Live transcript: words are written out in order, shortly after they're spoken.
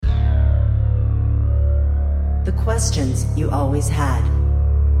Questions you always had.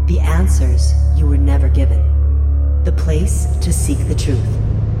 The answers you were never given. The place to seek the truth.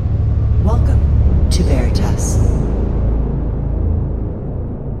 Welcome to Veritas.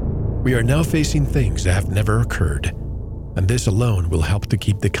 We are now facing things that have never occurred, and this alone will help to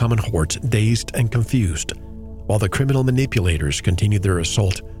keep the common hordes dazed and confused, while the criminal manipulators continue their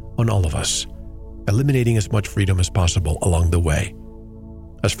assault on all of us, eliminating as much freedom as possible along the way.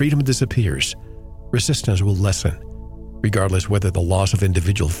 As freedom disappears, resistance will lessen, regardless whether the loss of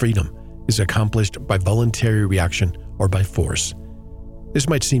individual freedom is accomplished by voluntary reaction or by force. This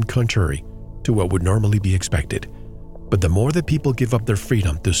might seem contrary to what would normally be expected, but the more that people give up their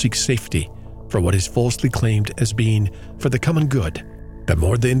freedom to seek safety for what is falsely claimed as being for the common good, the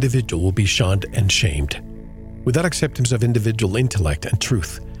more the individual will be shunned and shamed. Without acceptance of individual intellect and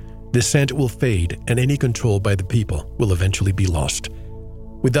truth, dissent will fade and any control by the people will eventually be lost.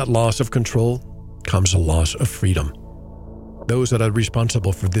 With that loss of control comes a loss of freedom. Those that are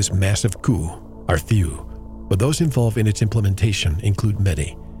responsible for this massive coup are few, but those involved in its implementation include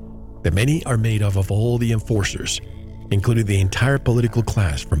many. The many are made up of all the enforcers, including the entire political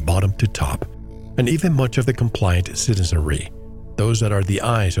class from bottom to top, and even much of the compliant citizenry, those that are the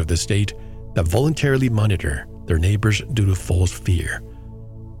eyes of the state that voluntarily monitor their neighbors due to false fear.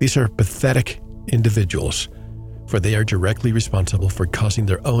 These are pathetic individuals, for they are directly responsible for causing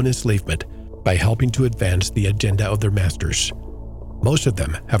their own enslavement by helping to advance the agenda of their masters. Most of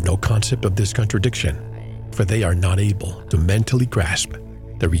them have no concept of this contradiction, for they are not able to mentally grasp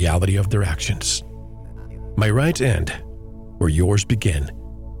the reality of their actions. My rights end where yours begin,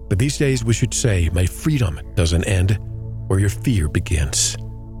 but these days we should say my freedom doesn't end where your fear begins.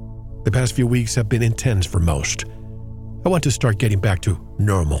 The past few weeks have been intense for most. I want to start getting back to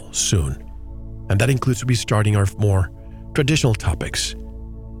normal soon, and that includes restarting our more traditional topics.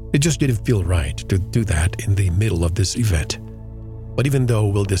 It just didn't feel right to do that in the middle of this event. But even though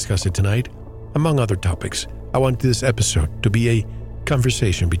we'll discuss it tonight, among other topics, I want this episode to be a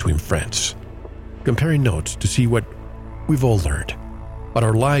conversation between friends, comparing notes to see what we've all learned, what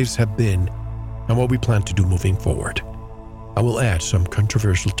our lives have been, and what we plan to do moving forward. I will add some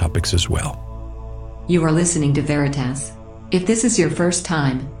controversial topics as well. You are listening to Veritas. If this is your first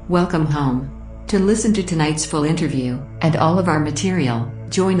time, welcome home. To listen to tonight's full interview and all of our material,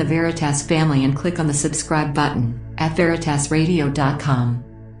 join the Veritas family and click on the subscribe button at veritasradio.com.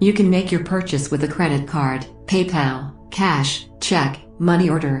 You can make your purchase with a credit card, PayPal, cash, check, money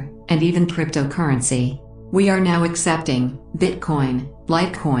order, and even cryptocurrency. We are now accepting Bitcoin,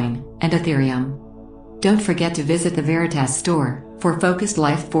 Litecoin, and Ethereum. Don't forget to visit the Veritas store for Focused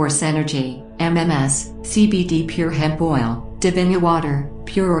Life Force Energy, MMS, CBD Pure Hemp Oil, Divina Water,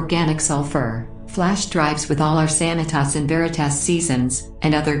 Pure Organic Sulfur, flash drives with all our Sanitas and Veritas seasons,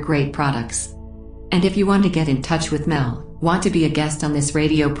 and other great products. And if you want to get in touch with Mel, want to be a guest on this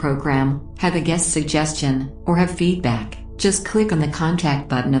radio program, have a guest suggestion, or have feedback, just click on the contact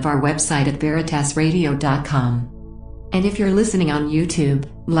button of our website at veritasradio.com. And if you're listening on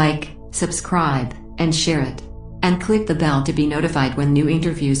YouTube, like, subscribe, and share it. And click the bell to be notified when new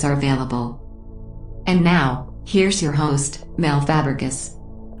interviews are available. And now, here's your host, Mel Fabregas.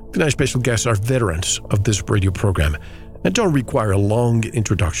 Tonight's special guests are veterans of this radio program and don't require a long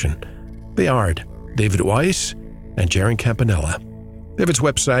introduction. They are David Weiss and Jeran Campanella. David's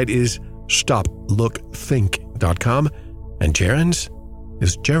website is stoplookthink.com and Jeran's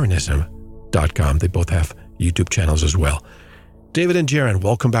is jeranism.com. They both have YouTube channels as well. David and Jeran,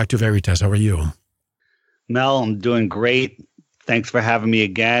 welcome back to Veritas. How are you? Mel, I'm doing great. Thanks for having me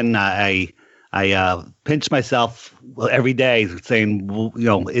again. I pinch myself every day saying,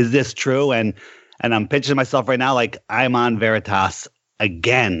 is this true? And I'm pinching myself right now like I'm on Veritas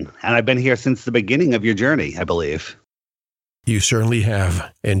again. And I've been here since the beginning of your journey, I believe. You certainly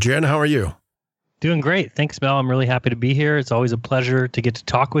have. And Jeran, how are you? Doing great. Thanks, Mel. I'm really happy to be here. It's always a pleasure to get to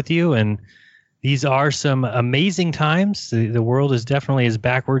talk with you. And these are some amazing times. The world is definitely as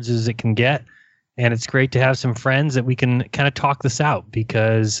backwards as it can get. And it's great to have some friends that we can kind of talk this out,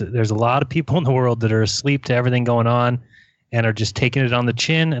 because there's a lot of people in the world that are asleep to everything going on and are just taking it on the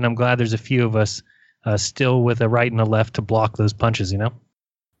chin. And I'm glad there's a few of us still with a right and a left to block those punches,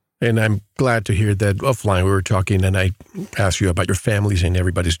 And I'm glad to hear that offline we were talking and I asked you about your families and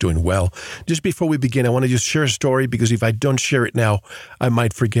everybody's doing well. Just before we begin, I want to just share a story, because if I don't share it now, I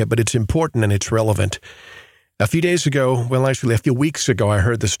might forget, but it's important and it's relevant. A few days ago, well, actually a few weeks ago, I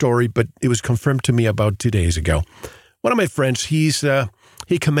heard the story, but it was confirmed to me about 2 days ago. One of my friends, he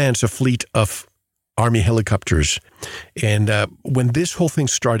commands a fleet of Army helicopters. And when this whole thing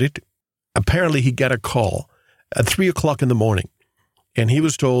started, apparently he got a call at 3 o'clock in the morning. And he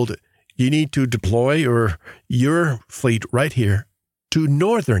was told, you need to deploy your fleet right here to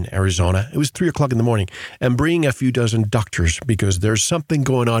northern Arizona. It was 3 o'clock in the morning, and bring a few dozen doctors because there's something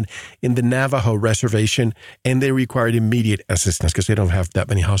going on in the Navajo reservation, and they required immediate assistance because they don't have that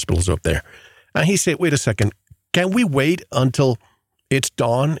many hospitals up there. And he said, wait a second, can we wait until it's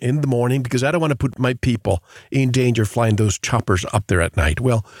dawn in the morning? Because I don't want to put my people in danger flying those choppers up there at night.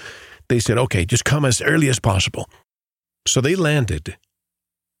 Well, they said, okay, just come as early as possible. So they landed,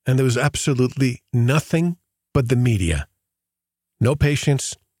 and there was absolutely nothing but the media. No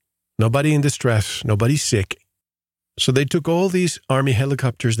patients, nobody in distress, nobody sick. So they took all these Army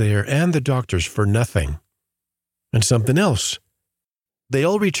helicopters there and the doctors for nothing. And something else. They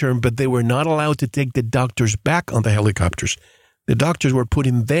all returned, but they were not allowed to take the doctors back on the helicopters. The doctors were put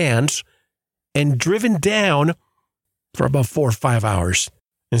in vans and driven down for about 4 or 5 hours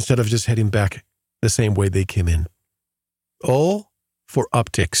instead of just heading back the same way they came in. All for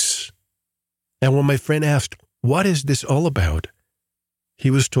optics. And when my friend asked, what is this all about? He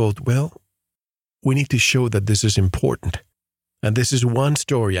was told, well, we need to show that this is important. And this is one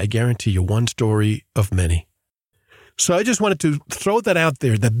story, I guarantee you, one story of many. So I just wanted to throw that out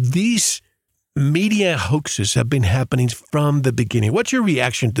there, that these media hoaxes have been happening from the beginning. What's your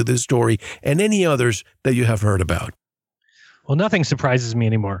reaction to this story and any others that you have heard about? Well, nothing surprises me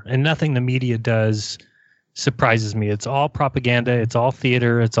anymore, and nothing the media does surprises me. It's all propaganda. It's all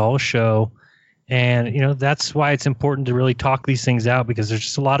theater. It's all show. And, that's why it's important to really talk these things out, because there's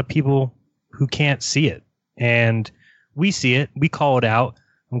just a lot of people who can't see it. And we see it. We call it out.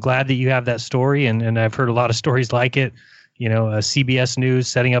 I'm glad that you have that story. And I've heard a lot of stories like it. CBS News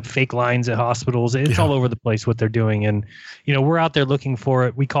setting up fake lines at hospitals. It's all over the place what they're doing. And, we're out there looking for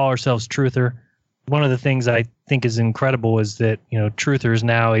it. We call ourselves Truther. One of the things I think is incredible is that, truther is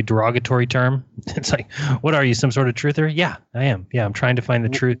now a derogatory term. It's like, what are you, some sort of truther? Yeah, I am. Yeah, I'm trying to find the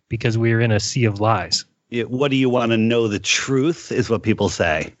truth because we are in a sea of lies. What do you want to know the truth is what people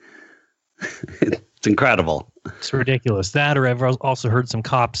say. It's incredible. It's ridiculous. That, or I've also heard some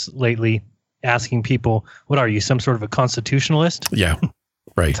cops lately asking people, what are you, some sort of a constitutionalist? Yeah,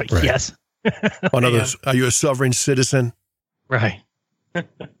 right. Like, right. Yes. One of those, are you a sovereign citizen? Right.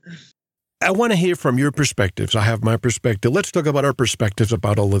 I want to hear from your perspectives. I have my perspective. Let's talk about our perspectives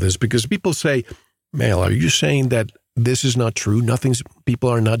about all of this, because people say, Mel, are you saying that this is not true? People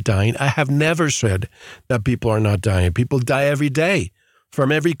are not dying. I have never said that people are not dying. People die every day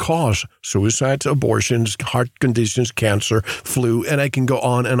from every cause: suicides, abortions, heart conditions, cancer, flu, and I can go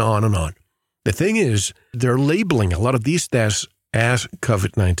on and on and on. The thing is, they're labeling a lot of these deaths as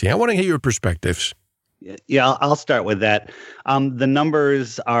COVID-19. I want to hear your perspectives. Yeah, I'll start with that. The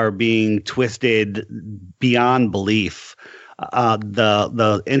numbers are being twisted beyond belief.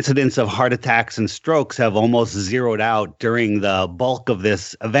 The incidence of heart attacks and strokes have almost zeroed out during the bulk of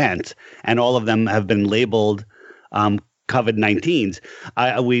this event, and all of them have been labeled COVID-19s.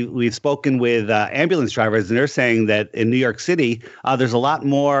 We've spoken with ambulance drivers, and they're saying that in New York City, there's a lot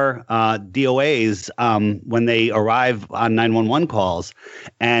more DOAs when they arrive on 911 calls.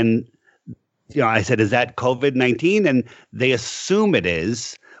 And I said, is that COVID-19? And they assume it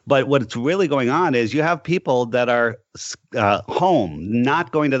is. But what's really going on is you have people that are home,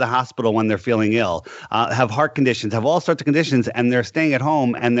 not going to the hospital when they're feeling ill, have heart conditions, have all sorts of conditions, and they're staying at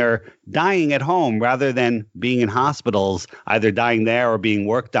home and they're dying at home rather than being in hospitals, either dying there or being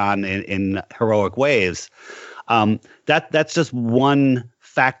worked on in heroic ways. That's just one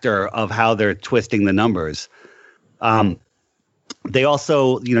factor of how they're twisting the numbers. They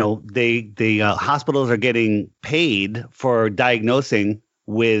also, the hospitals are getting paid for diagnosing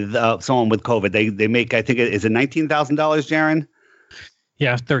with someone with COVID. They make, I think, is it $19,000, Jeran?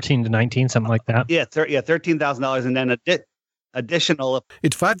 Yeah, 13 to 19, something like that. Yeah, $13,000, and then additional.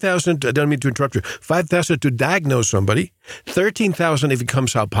 It's $5,000. I don't mean to interrupt you. $5,000 to diagnose somebody, $13,000 if it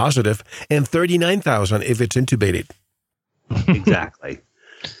comes out positive, and $39,000 if it's intubated. Exactly.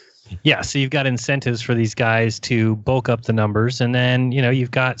 Yeah, so you've got incentives for these guys to bulk up the numbers. And then,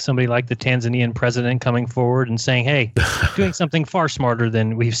 you've got somebody like the Tanzanian president coming forward and saying, hey, doing something far smarter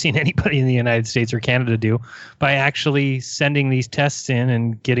than we've seen anybody in the United States or Canada do by actually sending these tests in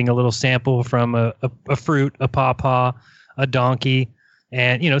and getting a little sample from a fruit, a pawpaw, a donkey,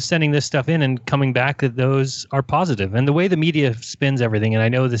 and, sending this stuff in and coming back that those are positive. And the way the media spins everything, and I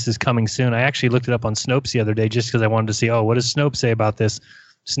know this is coming soon. I actually looked it up on Snopes the other day just because I wanted to see, what does Snopes say about this?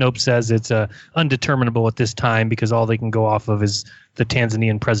 Snopes says it's undeterminable at this time because all they can go off of is the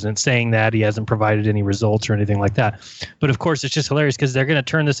Tanzanian president saying that he hasn't provided any results or anything like that. But of course, it's just hilarious because they're going to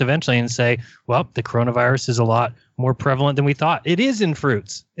turn this eventually and say, well, the coronavirus is a lot more prevalent than we thought. It is in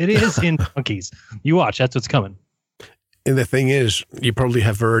fruits. It is in donkeys. You watch. That's what's coming. And the thing is, you probably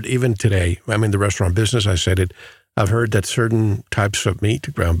have heard, even today, I'm in the restaurant business, I said it, I've heard that certain types of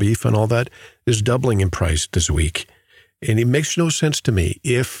meat, ground beef and all that, is doubling in price this week. And it makes no sense to me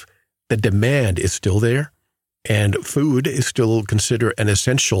if the demand is still there and food is still considered an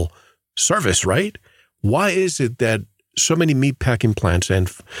essential service, right? Why is it that so many meatpacking plants and,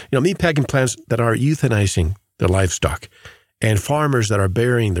 meatpacking plants that are euthanizing their livestock and farmers that are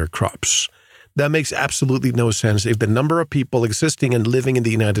burying their crops? That makes absolutely no sense. If the number of people existing and living in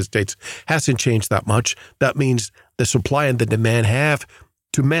the United States hasn't changed that much, that means the supply and the demand have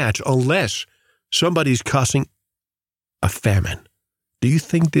to match unless somebody's causing a famine. Do you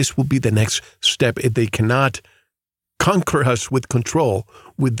think this will be the next step if they cannot conquer us with control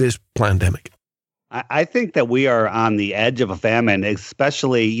with this pandemic? I think that we are on the edge of a famine,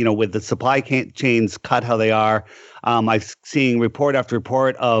 especially, with the supply chains cut how they are. I'm seeing report after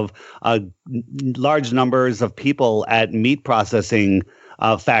report of large numbers of people at meat processing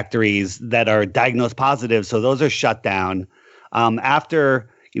factories that are diagnosed positive. So those are shut down. After,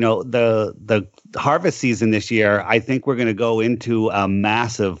 the harvest season this year, I think we're going to go into a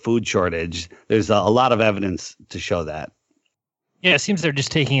massive food shortage. There's a lot of evidence to show that. Yeah, it seems they're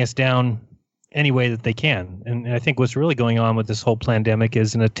just taking us down any way that they can. And I think what's really going on with this whole pandemic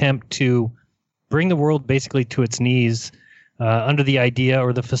is an attempt to bring the world basically to its knees under the idea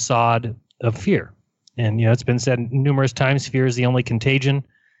or the facade of fear. And, it's been said numerous times, fear is the only contagion.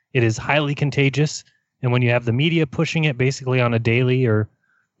 It is highly contagious. And when you have the media pushing it basically on a daily or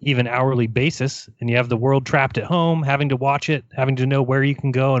even hourly basis, and you have the world trapped at home, having to watch it, having to know where you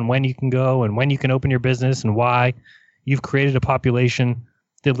can go and when you can go and when you can open your business and why, you've created a population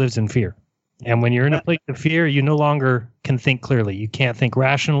that lives in fear. And when you're in a place of fear, you no longer can think clearly. You can't think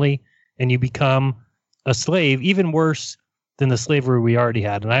rationally, and you become a slave, even worse than the slavery we already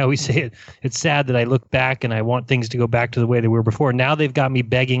had. And I always say it's sad that I look back and I want things to go back to the way they were before. Now they've got me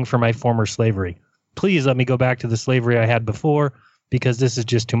begging for my former slavery. Please let me go back to the slavery I had before, because this is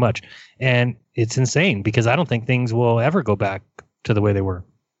just too much. And it's insane, because I don't think things will ever go back to the way they were.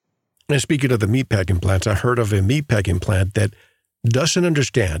 And speaking of the meatpacking plants, I heard of a meatpacking plant that doesn't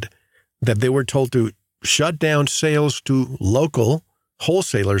understand that they were told to shut down sales to local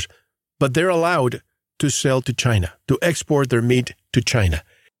wholesalers, but they're allowed to sell to China, to export their meat to China.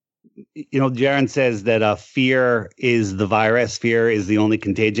 Jeran says that fear is the virus. Fear is the only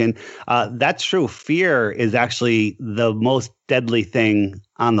contagion. That's true. Fear is actually the most deadly thing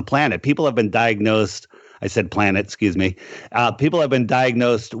on the planet. People have been diagnosed. I said planet, excuse me. People have been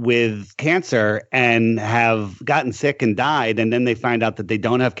diagnosed with cancer and have gotten sick and died, and then they find out that they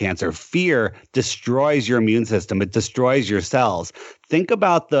don't have cancer. Fear destroys your immune system. It destroys your cells. Think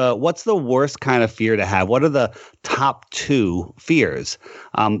about what's the worst kind of fear to have? What are the top two fears?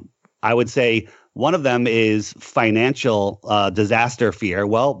 I would say one of them is financial disaster fear.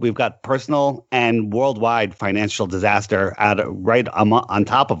 Well, we've got personal and worldwide financial disaster right on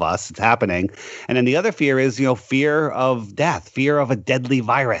top of us. It's happening. And then the other fear is, fear of death, fear of a deadly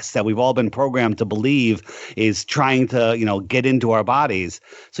virus that we've all been programmed to believe is trying to, get into our bodies.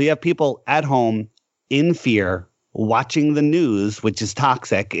 So you have people at home in fear, watching the news, which is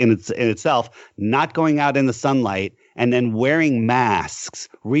toxic in itself, not going out in the sunlight, and then wearing masks,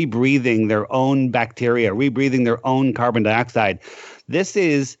 rebreathing their own bacteria, rebreathing their own carbon dioxide. This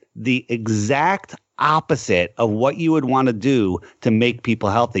is the exact opposite of what you would want to do to make people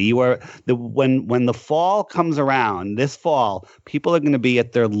healthy. When the fall comes around, this fall, people are going to be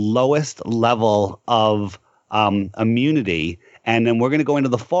at their lowest level of immunity. And then we're going to go into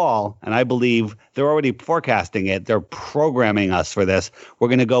the fall, and I believe they're already forecasting it. They're programming us for this. We're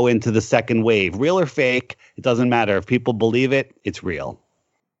going to go into the second wave. Real or fake, it doesn't matter. If people believe it, it's real.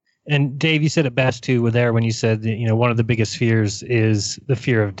 And Dave, you said it best too when you said that, one of the biggest fears is the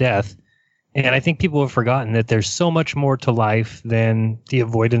fear of death. And I think people have forgotten that there's so much more to life than the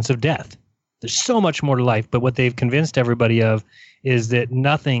avoidance of death. There's so much more to life, but what they've convinced everybody of is that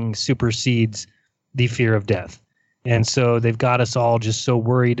nothing supersedes the fear of death. And so they've got us all just so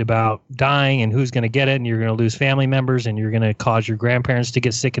worried about dying and who's going to get it, and you're going to lose family members, and you're going to cause your grandparents to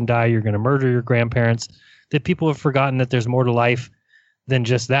get sick and die, you're going to murder your grandparents, that people have forgotten that there's more to life than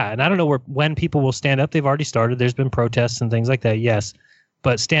just that. And I don't know when people will stand up. They've already started. There's been protests and things like that, yes.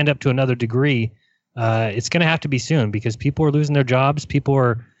 But stand up to another degree, it's going to have to be soon, because people are losing their jobs. People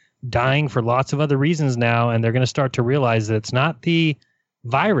are dying for lots of other reasons now, and they're going to start to realize that it's not the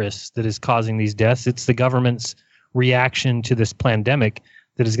virus that is causing these deaths. It's the government's reaction to this pandemic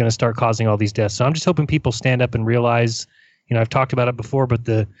that is going to start causing all these deaths. So I'm just hoping people stand up and realize, I've talked about it before, but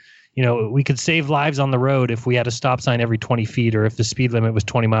the we could save lives on the road if we had a stop sign every 20 feet or if the speed limit was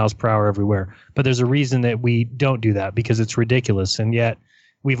 20 miles per hour everywhere. But there's a reason that we don't do that, because it's ridiculous. And yet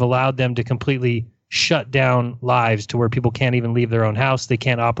we've allowed them to completely shut down lives to where people can't even leave their own house. They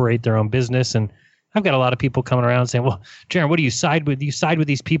can't operate their own business. And I've got a lot of people coming around saying, well, Jeran, what do you side with? Do you side with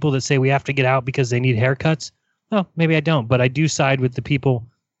these people that say we have to get out because they need haircuts? No, maybe I don't. But I do side with the people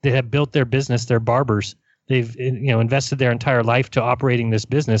that have built their business. They're barbers. They've invested their entire life to operating this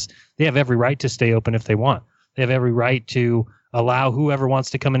business. They have every right to stay open if they want. They have every right to allow whoever wants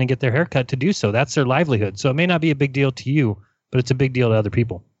to come in and get their haircut to do so. That's their livelihood. So it may not be a big deal to you, but it's a big deal to other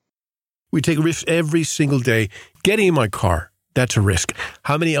people. We take risks every single day. Getting in my car, that's a risk.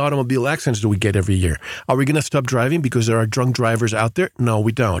 How many automobile accidents do we get every year? Are we going to stop driving because there are drunk drivers out there? No,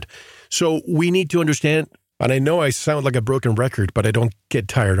 we don't. So we need to understand, and I know I sound like a broken record, but I don't get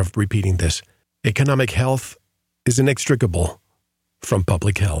tired of repeating this. Economic health is inextricable from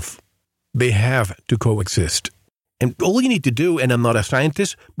public health. They have to coexist. And all you need to do, and I'm not a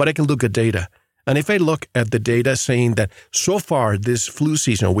scientist, but I can look at data. And if I look at the data saying that so far this flu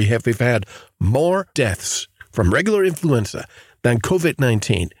season, we've had more deaths from regular influenza than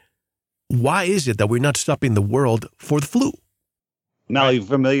COVID-19, why is it that we're not stopping the world for the flu? Mel, you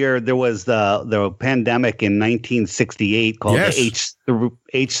familiar? There was the pandemic in 1968 called the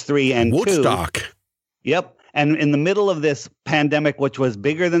H3N2. Woodstock. Yep. And in the middle of this pandemic, which was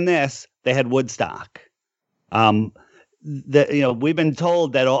bigger than this, they had Woodstock. We've been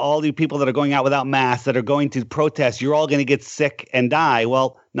told that all the people that are going out without masks, that are going to protest, you're all going to get sick and die.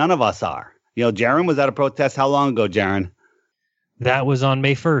 Well, none of us are. Jeran was at a protest. How long ago, Jeran? That was on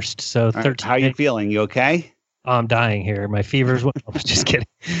May 1st. So 13. How are you feeling? You okay? I'm dying here. My fever's just kidding.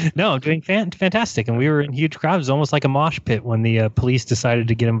 No, I'm doing fantastic. And we were in huge crowds, almost like a mosh pit when the police decided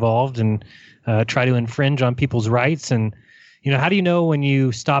to get involved and try to infringe on people's rights. And, how do you know when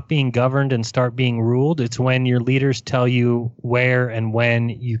you stop being governed and start being ruled? It's when your leaders tell you where and when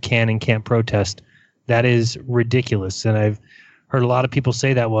you can and can't protest. That is ridiculous. And I've heard a lot of people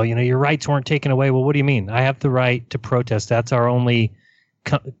say that, well, your rights weren't taken away. Well, what do you mean? I have the right to protest. That's our only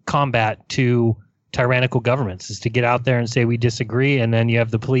combat to tyrannical governments, is to get out there and say we disagree, and then you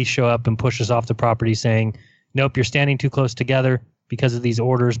have the police show up and push us off the property saying, nope, you're standing too close together because of these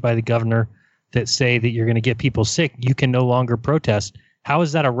orders by the governor that say that you're going to get people sick. You can no longer protest. How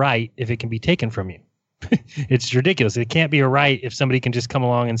is that a right if it can be taken from you? It's ridiculous. It can't be a right if somebody can just come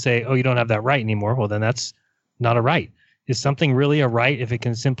along and say, oh, you don't have that right anymore. Well, then that's not a right. Is something really a right if it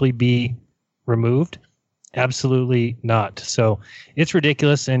can simply be removed? Absolutely not. So it's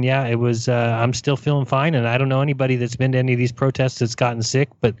ridiculous. And yeah, it was, I'm still feeling fine. And I don't know anybody that's been to any of these protests that's gotten sick,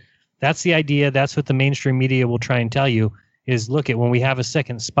 but that's the idea. That's what the mainstream media will try and tell you is, look at when we have a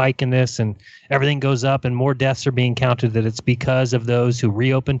second spike in this and everything goes up and more deaths are being counted, that it's because of those who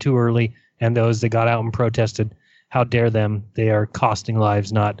reopened too early and those that got out and protested. How dare them? They are costing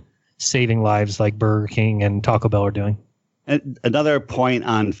lives, not saving lives like Burger King and Taco Bell are doing. And another point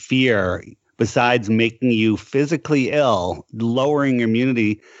on fear, besides making you physically ill, lowering your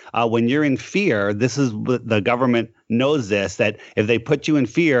immunity, when you're in fear, this is what the government knows this, that if they put you in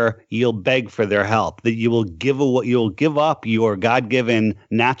fear, you'll beg for their help, that you'll give up your God-given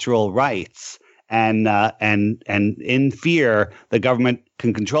natural rights. And in fear, the government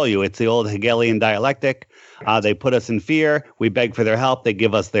can control you. It's the old Hegelian dialectic. They put us in fear. We beg for their help. They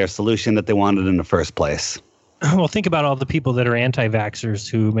give us their solution that they wanted in the first place. Well, think about all the people that are anti-vaxxers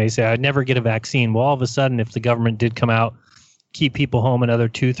who may say, I'd never get a vaccine. Well, all of a sudden, if the government did come out, keep people home another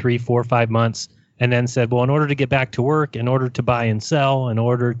 2, 3, 4, 5 months, and then said, well, in order to get back to work, in order to buy and sell, in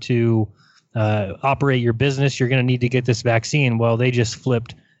order to operate your business, you're going to need to get this vaccine. Well, they just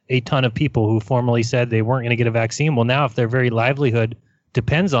flipped a ton of people who formerly said they weren't going to get a vaccine. Well, now if their very livelihood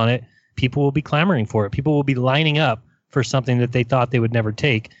depends on it, people will be clamoring for it. People will be lining up for something that they thought they would never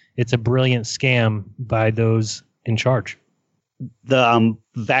take. It's a brilliant scam by those in charge. The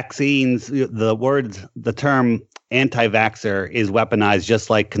vaccines, the term anti-vaxxer is weaponized just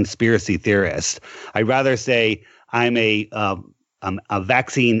like conspiracy theorist. I'd rather say I'm a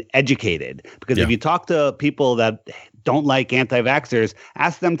vaccine educated, because if you talk to people that don't like anti-vaxxers,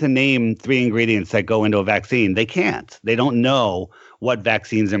 ask them to name 3 ingredients that go into a vaccine. They can't. They don't know what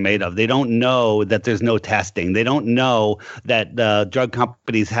vaccines are made of. They don't know that there's no testing. They don't know that drug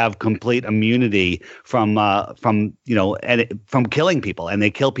companies have complete immunity from killing people, and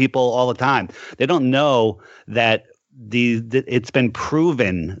they kill people all the time. They don't know that it's been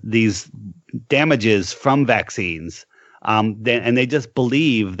proven, these damages from vaccines. And they just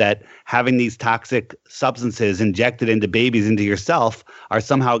believe that having these toxic substances injected into babies, into yourself, are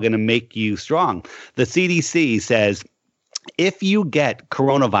somehow going to make you strong. The CDC says if you get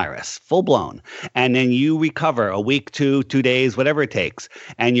coronavirus full blown and then you recover a week, 2 days, whatever it takes,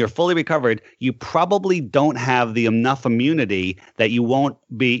 and you're fully recovered, you probably don't have the enough immunity that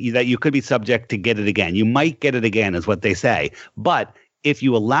you could be subject to get it again. You might get it again, is what they say. But if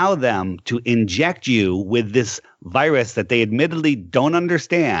you allow them to inject you with this virus that they admittedly don't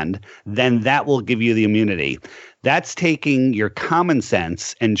understand, then that will give you the immunity. That's taking your common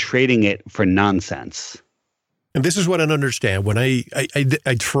sense and trading it for nonsense. And this is what I don't understand. When I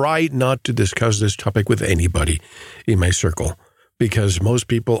try not to discuss this topic with anybody in my circle, because most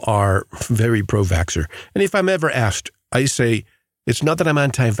people are very pro-vaxxer. And if I'm ever asked, I say, it's not that I'm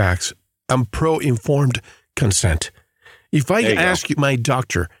anti-vax, I'm pro-informed consent. If I ask my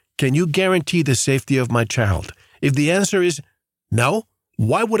doctor, can you guarantee the safety of my child? If the answer is no,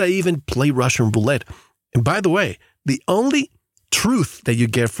 why would I even play Russian roulette? And by the way, the only truth that you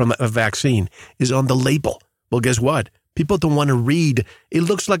get from a vaccine is on the label. Well, guess what? People don't want to read. It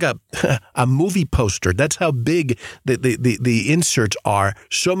looks like a movie poster. That's how big the inserts are.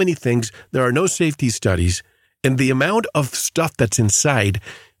 So many things. There are no safety studies. And the amount of stuff that's inside,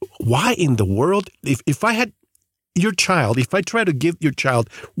 why in the world? If I had your child, if I try to give your child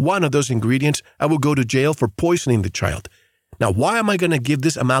one of those ingredients, I will go to jail for poisoning the child. Now, why am I going to give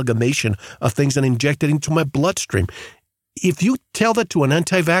this amalgamation of things and inject it into my bloodstream? If you tell that to an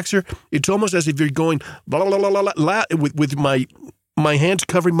anti-vaxxer, it's almost as if you're going blah, blah, blah, blah, blah, with my hands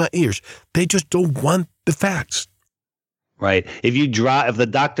covering my ears. They just don't want the facts. Right. If the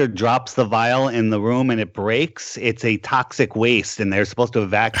doctor drops the vial in the room and it breaks, it's a toxic waste, and they're supposed to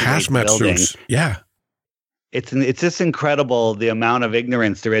evacuate the building. Suits. Yeah. It's just incredible the amount of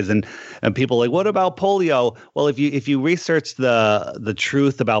ignorance there is, and people are like, what about polio? Well, if you research the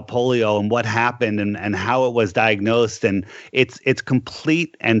truth about polio and what happened and how it was diagnosed, and it's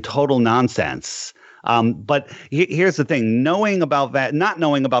complete and total nonsense. But here's the thing: not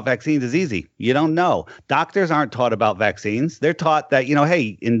knowing about vaccines is easy. You don't know. Doctors aren't taught about vaccines. They're taught that,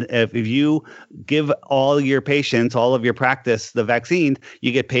 hey, if you give all of your patients, all of your practice, the vaccine,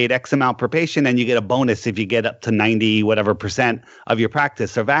 you get paid X amount per patient, and you get a bonus if you get up to 90 whatever % of your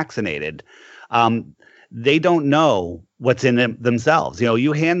practice are vaccinated. They don't know what's in them themselves.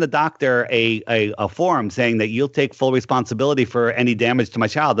 You hand the doctor a form saying that you'll take full responsibility for any damage to my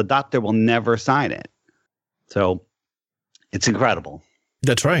child. The doctor will never sign it. So it's incredible.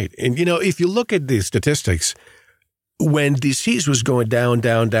 That's right. And, if you look at the statistics, when disease was going down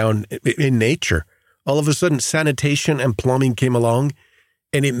in nature, all of a sudden sanitation and plumbing came along,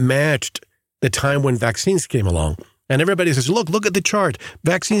 and it matched the time when vaccines came along. And everybody says, look at the chart.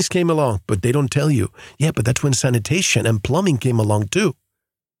 Vaccines came along, but they don't tell you. Yeah, but that's when sanitation and plumbing came along too.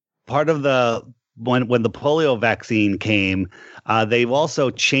 Part of when the polio vaccine came, they've also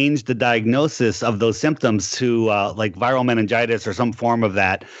changed the diagnosis of those symptoms to like viral meningitis or some form of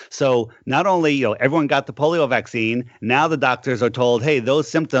that. So not only, everyone got the polio vaccine, now the doctors are told, hey, those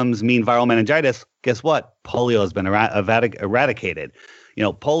symptoms mean viral meningitis. Guess what? Polio has been eradicated.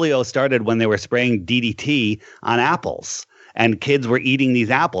 Polio started when they were spraying DDT on apples, and kids were eating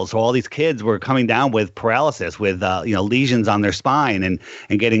these apples. So all these kids were coming down with paralysis, with lesions on their spine and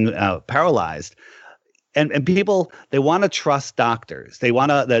getting paralyzed. And people, they want to trust doctors. They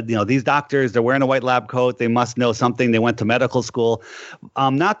want to, these doctors, they're wearing a white lab coat. They must know something. They went to medical school.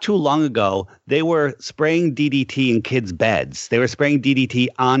 Not too long ago, they were spraying DDT in kids' beds. They were spraying DDT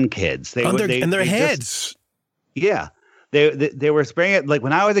on kids. On their heads. Yeah. They were spraying it. Like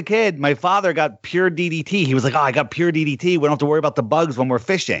when I was a kid, my father got pure DDT. He was like, I got pure DDT. We don't have to worry about the bugs when we're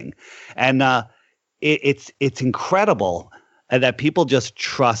fishing. And it's incredible that people just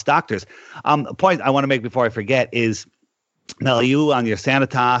trust doctors. A point I want to make before I forget is, Mel, you on your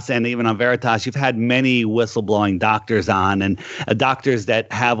Sanitas and even on Veritas, you've had many whistleblowing doctors on, and doctors that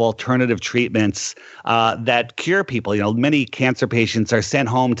have alternative treatments that cure people. Many cancer patients are sent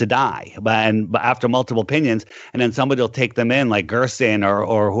home to die, but after multiple opinions, and then somebody will take them in, like Gerson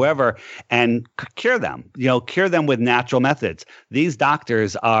or whoever, and cure them. Cure them with natural methods. These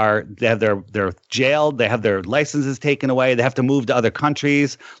doctors they're jailed. They have their licenses taken away. They have to move to other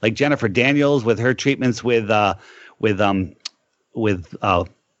countries, like Jennifer Daniels with her treatments with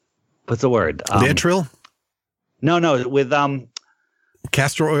what's the word? Latril? No, with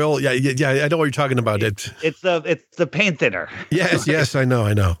castor oil. Yeah, I know what you're talking about. It's the pain thinner. Yes, I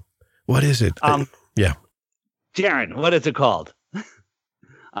know. What is it? Yeah. Jeran, what is it called?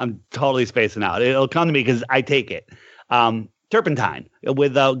 I'm totally spacing out. It'll come to me because I take it. Turpentine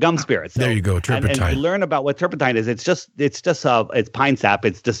with gum spirits. There you go, turpentine. And you learn about what turpentine is. It's pine sap.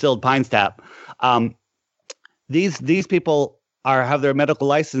 It's distilled pine sap. These people have their medical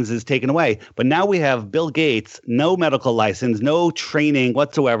licenses taken away. But now we have Bill Gates, no medical license, no training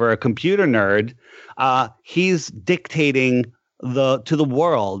whatsoever, a computer nerd. He's dictating to the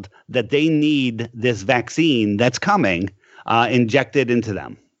world that they need this vaccine that's coming injected into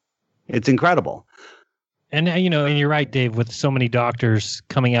them. It's incredible. And, and you're right, Dave, with so many doctors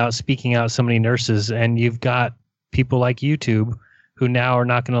coming out, speaking out, so many nurses, and you've got people like YouTube who now are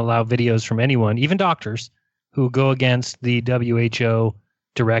not going to allow videos from anyone, even doctors, who go against the WHO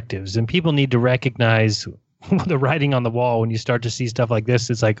directives. And people need to recognize the writing on the wall when you start to see stuff like this.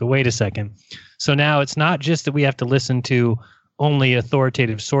 It's like, wait a second. So now it's not just that we have to listen to only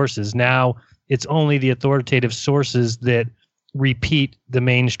authoritative sources. Now it's only the authoritative sources that repeat the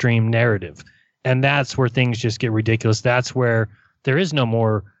mainstream narrative. And that's where things just get ridiculous. That's where there is no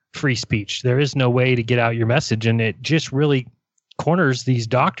more free speech. There is no way to get out your message. And it just really corners these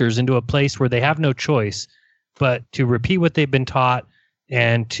doctors into a place where they have no choice but to repeat what they've been taught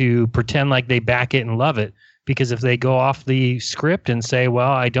and to pretend like they back it and love it. Because if they go off the script and say,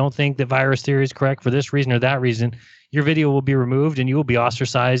 well, I don't think that virus theory is correct for this reason or that reason, your video will be removed and you will be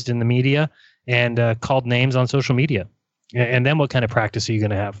ostracized in the media and called names on social media. And then what kind of practice are you going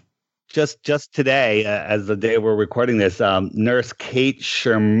to have? Just today, as the day we're recording this, nurse Kate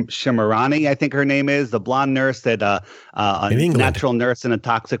Shimarani, I think her name is, the blonde nurse that a natural nurse in a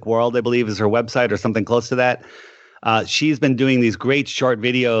toxic world, I believe is her website or something close to that. She's been doing these great short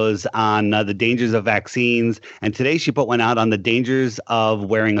videos on the dangers of vaccines. And today she put one out on the dangers of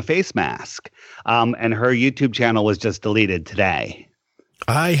wearing a face mask. And her YouTube channel was just deleted today.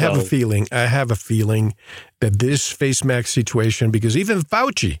 I have a feeling that this face mask situation, because even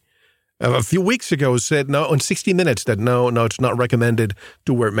Fauci a few weeks ago said no, in 60 Minutes that no, it's not recommended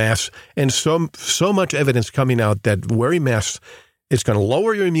to wear masks. And so much evidence coming out that wearing masks is going to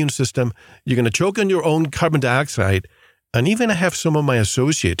lower your immune system. You're going to choke on your own carbon dioxide. And even I have some of my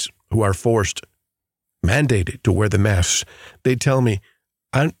associates who are mandated to wear the masks. They tell me,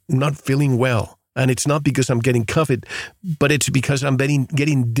 I'm not feeling well. And it's not because I'm getting COVID, but it's because I'm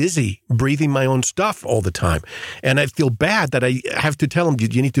getting dizzy, breathing my own stuff all the time. And I feel bad that I have to tell them,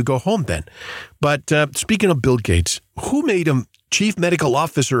 you need to go home then. But speaking of Bill Gates, who made him chief medical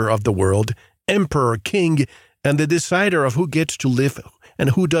officer of the world, emperor, king, and the decider of who gets to live and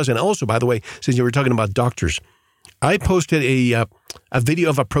who doesn't? Also, by the way, since you were talking about doctors, I posted a video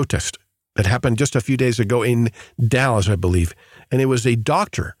of a protest that happened just a few days ago in Dallas, I believe. And it was a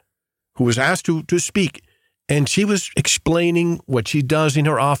doctor who was asked to speak, and she was explaining what she does in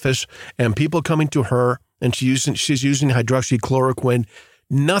her office, and people coming to her, and she's using hydroxychloroquine.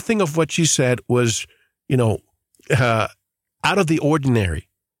 Nothing of what she said was, out of the ordinary.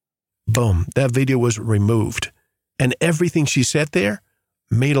 Boom, that video was removed, and everything she said there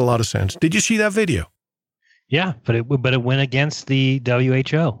made a lot of sense. Did you see that video? Yeah, but it went against the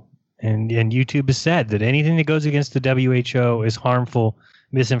WHO, and YouTube has said that anything that goes against the WHO is harmful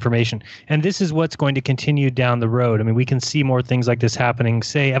misinformation. And this is what's going to continue down the road. I mean, we can see more things like this happening.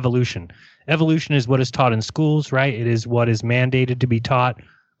 Say evolution. Evolution is what is taught in schools, right? It is what is mandated to be taught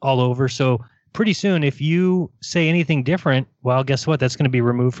all over. So pretty soon, if you say anything different, well, guess what? That's going to be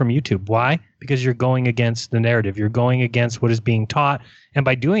removed from YouTube. Why? Because you're going against the narrative. You're going against what is being taught. And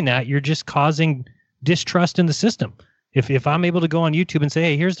by doing that, you're just causing distrust in the system. If I'm able to go on YouTube and say,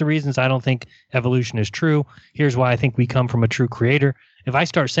 hey, here's the reasons I don't think evolution is true. Here's why I think we come from a true creator. If I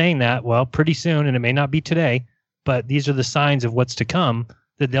start saying that, well, pretty soon, and it may not be today, but these are the signs of what's to come,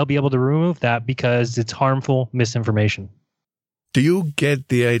 that they'll be able to remove that because it's harmful misinformation. Do you get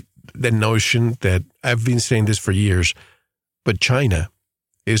the notion that I've been saying this for years, but China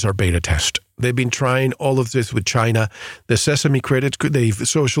is our beta test? They've been trying all of this with China, the Sesame credits, the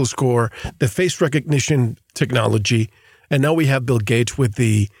social score, the face recognition technology, and now we have Bill Gates with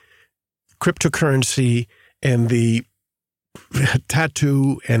the cryptocurrency and the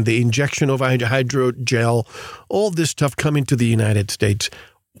tattoo and the injection of hydrogel, all this stuff coming to the United States.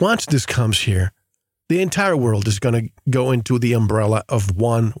 Once this comes here, the entire world is going to go into the umbrella of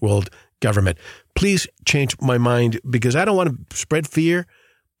one world government. Please change my mind, because I don't want to spread fear,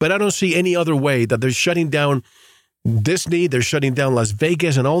 but I don't see any other way that they're shutting down Disney, they're shutting down Las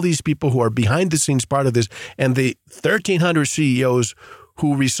Vegas, and all these people who are behind the scenes part of this, and the 1,300 CEOs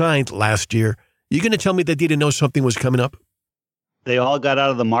who resigned last year. You're going to tell me they didn't know something was coming up? They all got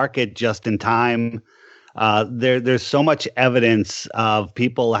out of the market just in time. There's so much evidence of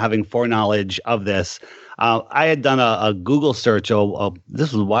people having foreknowledge of this. I had done a Google search,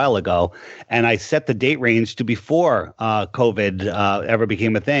 this was a while ago, and I set the date range to before COVID ever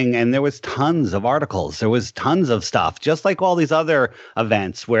became a thing. And there was tons of articles. There was tons of stuff, just like all these other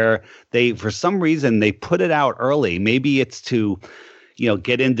events where for some reason, they put it out early. Maybe it's to,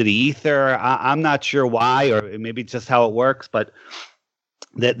 get into the ether. I'm not sure why, or maybe it's just how it works, but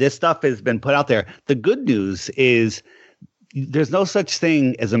that this stuff has been put out there. The good news is there's no such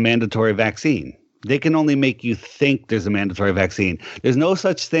thing as a mandatory vaccine. They can only make you think there's a mandatory vaccine. There's no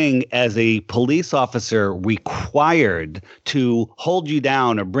such thing as a police officer required to hold you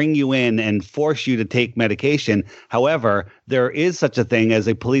down or bring you in and force you to take medication. However, there is such a thing as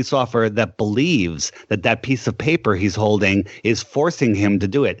a police officer that believes that piece of paper he's holding is forcing him to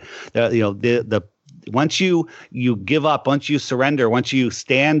do it. Once you give up, once you surrender, once you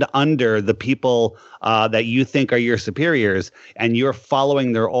stand under the people that you think are your superiors and you're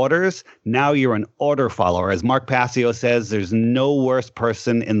following their orders, now you're an order follower. As Mark Passio says, there's no worse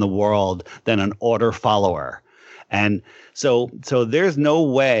person in the world than an order follower. And so there's no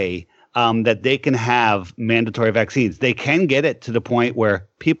way that they can have mandatory vaccines. They can get it to the point where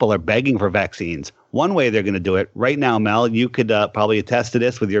people are begging for vaccines. One way they're going to do it right now, Mel, you could probably attest to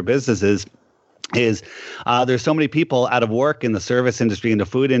this with your businesses, is there's so many people out of work in the service industry and the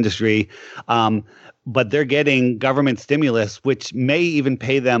food industry, but they're getting government stimulus, which may even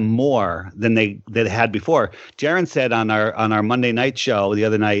pay them more than they had before. Jeran said on our Monday night show the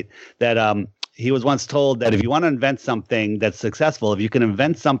other night that he was once told that if you want to invent something that's successful, if you can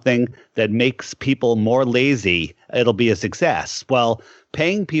invent something that makes people more lazy, it'll be a success. Well,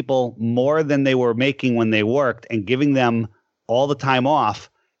 paying people more than they were making when they worked and giving them all the time off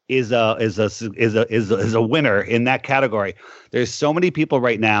is a winner in that category. There's so many people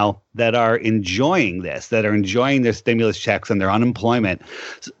right now that are enjoying this, that are enjoying their stimulus checks and their unemployment.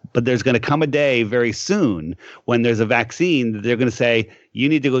 But there's going to come a day very soon when there's a vaccine that they're going to say, you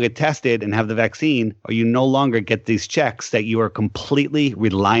need to go get tested and have the vaccine, or you no longer get these checks that you are completely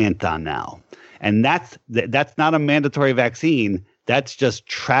reliant on now. And that's not a mandatory vaccine. That's just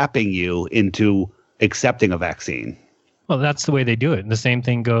trapping you into accepting a vaccine. Well, that's the way they do it. And the same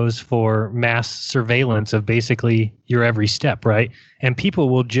thing goes for mass surveillance of basically your every step, right? And people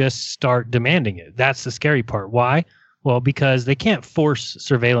will just start demanding it. That's the scary part. Why? Well, because they can't force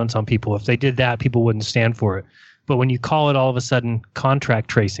surveillance on people. If they did that, people wouldn't stand for it. But when you call it all of a sudden contract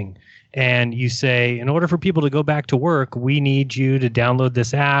tracing, and you say, in order for people to go back to work, we need you to download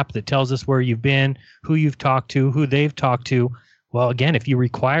this app that tells us where you've been, who you've talked to, who they've talked to. Well, again, if you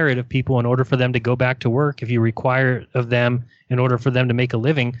require it of people in order for them to go back to work, if you require it of them in order for them to make a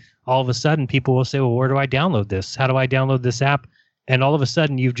living, all of a sudden people will say, well, where do I download this? How do I download this app? And all of a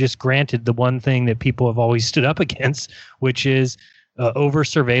sudden you've just granted the one thing that people have always stood up against, which is over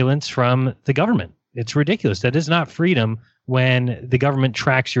surveillance from the government. It's ridiculous. That is not freedom when the government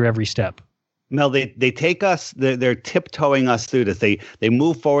tracks your every step. Mel, they take us. They're tiptoeing us through this. They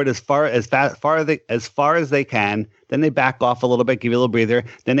move forward as far as they can. Then they back off a little bit, give you a little breather.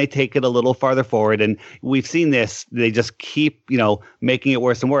 Then they take it a little farther forward, and we've seen this. They just keep making it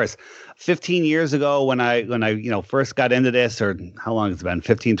worse and worse. 15 years ago, when I first got into this, or how long has it been?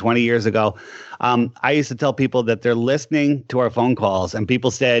 15, 20 years ago, I used to tell people that they're listening to our phone calls, and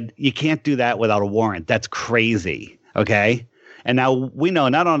people said, "You can't do that without a warrant. That's crazy." Okay. And now we know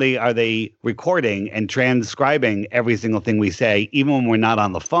not only are they recording and transcribing every single thing we say, even when we're not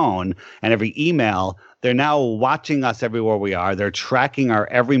on the phone, and every email, they're now watching us everywhere we are. They're tracking our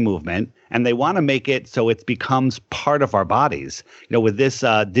every movement, and they want to make it so it becomes part of our bodies. With this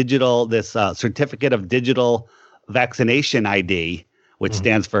certificate of digital vaccination ID, which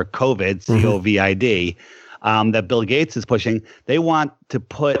stands for COVID, COVID, that Bill Gates is pushing, they want to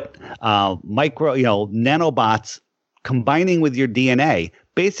put nanobots combining with your DNA,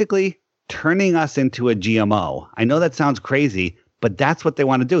 basically turning us into a GMO. I know that sounds crazy, but that's what they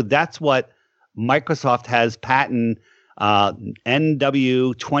want to do. That's what Microsoft has patent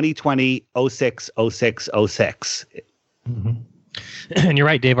NW 2020-06-06-06. Mm-hmm. And you're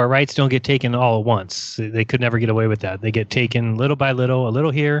right, Dave. Our rights don't get taken all at once. They could never get away with that. They get taken little by little, a little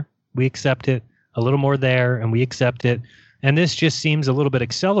here, we accept it, a little more there, and we accept it. And this just seems a little bit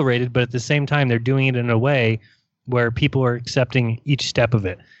accelerated, but at the same time, they're doing it in a way where people are accepting each step of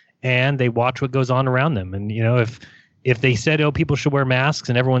it, and they watch what goes on around them. And if they said, oh, people should wear masks,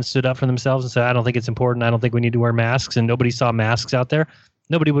 and everyone stood up for themselves and said, I don't think it's important, I don't think we need to wear masks, and nobody saw masks out there,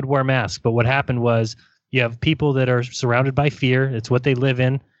 nobody would wear masks. But what happened was you have people that are surrounded by fear. It's what they live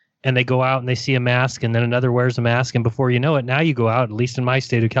in, and they go out and they see a mask, and then another wears a mask, and before you know it, now you go out, at least in my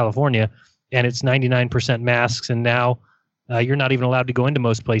state of California, and it's 99% masks, and now you're not even allowed to go into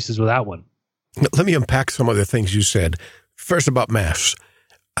most places without one. Let me unpack some of the things you said. First, about masks.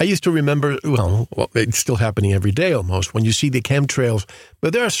 I used to remember, well, it's still happening every day almost, when you see the chemtrails.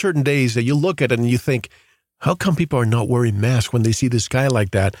 But there are certain days that you look at it and you think, how come people are not wearing masks when they see the sky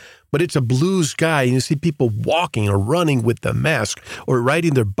like that? But it's a blue sky, and you see people walking or running with the mask or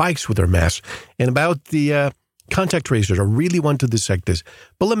riding their bikes with their mask. And about the contact tracers, I really want to dissect this.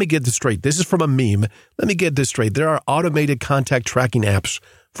 But let me get this straight. This is from a meme. Let me get this straight. There are automated contact tracking apps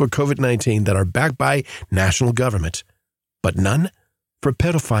for COVID-19 that are backed by national governments, but none for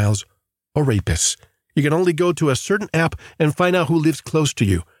pedophiles or rapists. You can only go to a certain app and find out who lives close to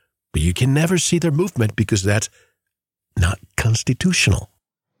you, but you can never see their movement because that's not constitutional.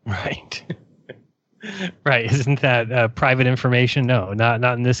 Right. Right. Isn't that private information? No,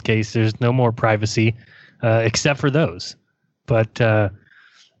 not in this case. There's no more privacy except for those. But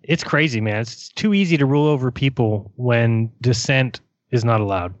it's crazy, man. It's too easy to rule over people when dissent is not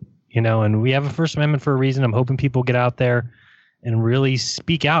allowed, and we have a First Amendment for a reason. I'm hoping people get out there and really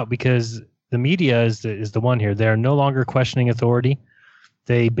speak out, because the media is the one here. They're no longer questioning authority.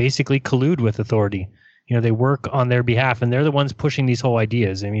 They basically collude with authority. They work on their behalf, and they're the ones pushing these whole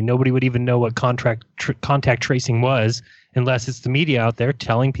ideas. I mean, nobody would even know what contact tracing was unless it's the media out there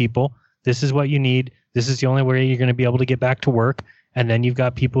telling people, this is what you need. This is the only way you're going to be able to get back to work. And then you've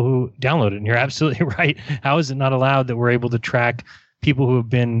got people who download it. And you're absolutely right. How is it not allowed that we're able to track people who have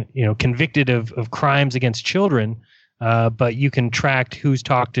been, convicted of crimes against children, but you can track who's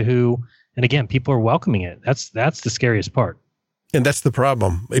talked to who? And again, people are welcoming it. That's the scariest part. And that's the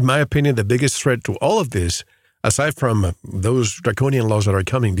problem. In my opinion, the biggest threat to all of this, aside from those draconian laws that are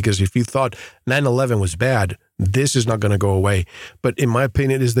coming, because if you thought 9/11 was bad, this is not going to go away. But in my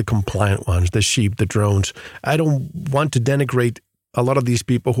opinion, it is the compliant ones, the sheep, the drones. I don't want to denigrate a lot of these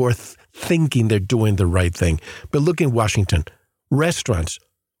people who are thinking they're doing the right thing. But look in Washington. Restaurants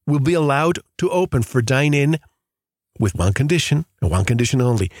will be allowed to open for dine-in with one condition, and one condition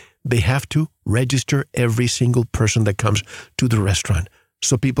only. They have to register every single person that comes to the restaurant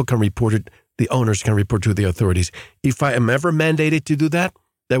so people can report it, the owners can report to the authorities. If I am ever mandated to do that,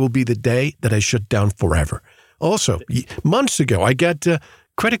 that will be the day that I shut down forever. Also, months ago, I got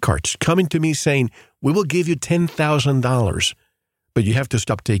credit cards coming to me saying, we will give you $10,000, but you have to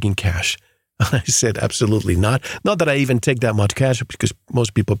stop taking cash. I said, absolutely not. Not that I even take that much cash, because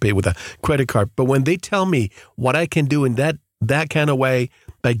most people pay with a credit card. But when they tell me what I can do in that kind of way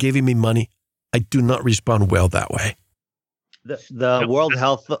by giving me money, I do not respond well that way. The World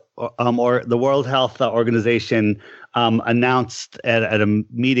Health the World Health Organization announced at a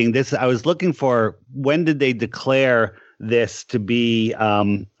meeting this. I was looking for, when did they declare this to be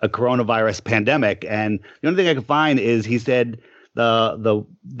a coronavirus pandemic? And the only thing I could find is he said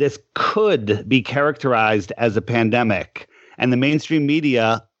this could be characterized as a pandemic, and the mainstream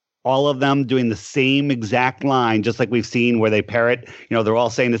media, all of them doing the same exact line, just like we've seen where they parrot, they're all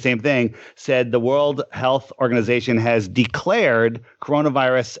saying the same thing, said the World Health Organization has declared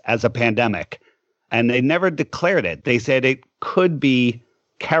coronavirus as a pandemic. And they never declared it. They said it could be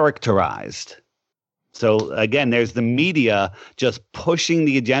characterized. So again, there's the media just pushing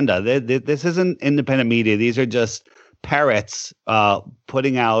the agenda. This isn't independent media. These are just parrots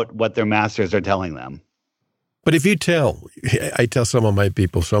putting out what their masters are telling them. But if you I tell some of my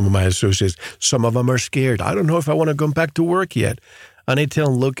people, some of my associates, some of them are scared. I don't know if I want to go back to work yet. And I tell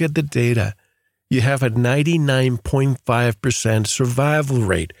them, look at the data. You have a 99.5% survival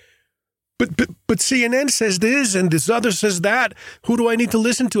rate. But CNN says this and this other says that. Who do I need to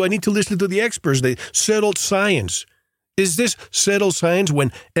listen to? I need to listen to the experts. They settled science. Is this settled science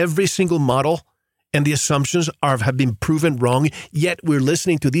when every single model and the assumptions have been proven wrong, yet we're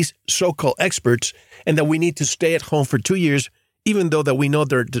listening to these so-called experts, and that we need to stay at home for 2 years, even though that we know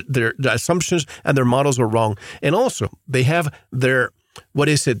their assumptions and their models are wrong? And also, they have their,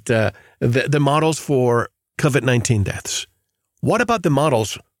 the models for COVID-19 deaths. What about the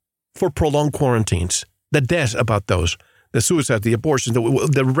models for prolonged quarantines? The deaths about those, the suicides, the abortions,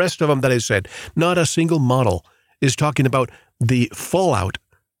 the rest of them that I said. Not a single model is talking about the fallout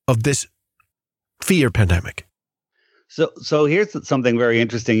of this fear pandemic. So here's something very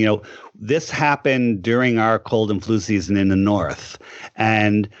interesting. This happened during our cold and flu season in the north.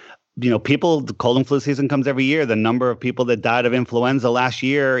 And, the cold and flu season comes every year. The number of people that died of influenza last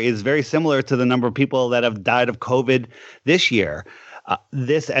year is very similar to the number of people that have died of COVID this year.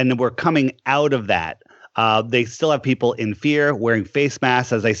 And we're coming out of that. They still have people in fear, wearing face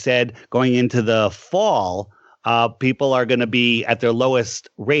masks. As I said, going into the fall, people are going to be at their lowest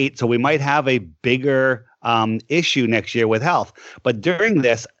rate. So we might have a bigger issue next year with health. But during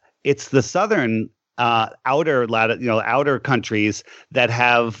this, it's the southern outer countries that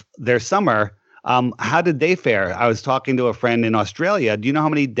have their summer How did they fare? I was talking to a friend in Australia. Do you know how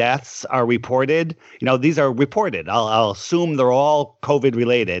many deaths are reported? These are reported. I'll assume they're all COVID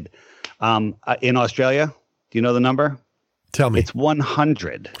related. In Australia, do you know the number? Tell me. It's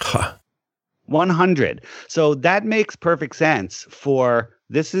 100. Huh. 100. So that makes perfect sense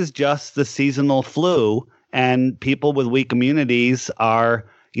this is just the seasonal flu, and people with weak immunities are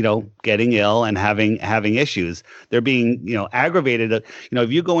getting ill and having issues. They're being, aggravated.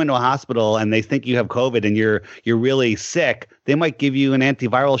 If you go into a hospital and they think you have COVID and you're really sick, they might give you an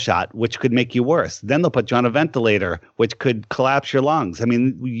antiviral shot, which could make you worse. Then they'll put you on a ventilator, which could collapse your lungs. I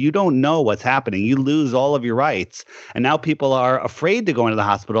mean, you don't know what's happening. You lose all of your rights. And now people are afraid to go into the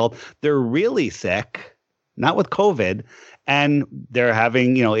hospital. They're really sick, not with COVID, and they're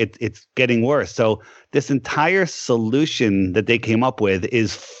having, it's getting worse. So this entire solution that they came up with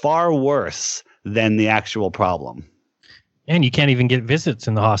is far worse than the actual problem. And you can't even get visits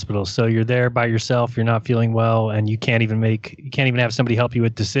in the hospital. So you're there by yourself, you're not feeling well, and you can't even have somebody help you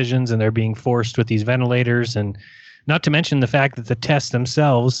with decisions, and they're being forced with these ventilators. And not to mention the fact that the tests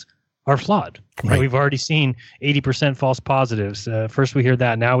themselves are flawed. Right. We've already seen 80% false positives. First we hear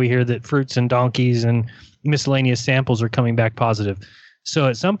that. Now we hear that fruits and donkeys and miscellaneous samples are coming back positive. So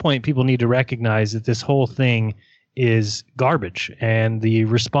at some point, people need to recognize that this whole thing is garbage, and the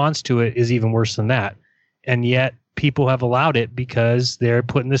response to it is even worse than that. And yet people have allowed it because they're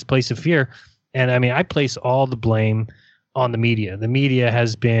put in this place of fear. And I mean, I place all the blame on the media. The media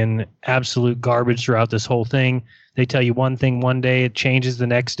has been absolute garbage throughout this whole thing. They tell you one thing one day, it changes the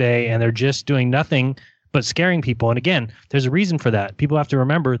next day, and they're just doing nothing but scaring people. And again, there's a reason for that. People have to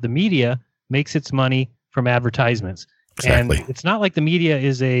remember the media makes its money from advertisements. Exactly. And it's not like the media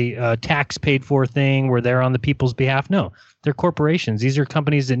is a tax paid for thing where they're on the people's behalf. No, they're corporations. These are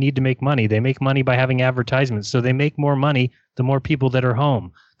companies that need to make money. They make money by having advertisements. So they make more money the more people that are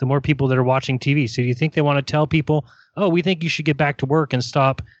home, the more people that are watching TV. So do you think they want to tell people, oh, we think you should get back to work and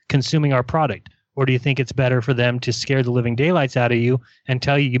stop consuming our product? Or do you think it's better for them to scare the living daylights out of you and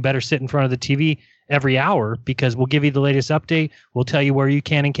tell you better sit in front of the TV every hour because we'll give you the latest update. We'll tell you where you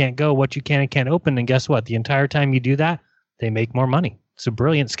can and can't go, what you can and can't open. And guess what? The entire time you do that, they make more money. It's a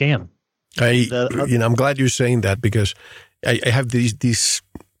brilliant scam. I'm glad you're saying that because I have these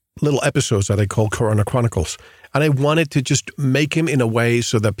little episodes that I call Corona Chronicles. And I wanted to just make him in a way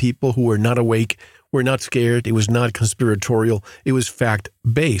so that people who were not awake were not scared. It was not conspiratorial. It was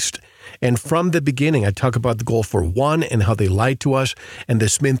fact-based. And from the beginning, I talk about the goal for one and how they lied to us and the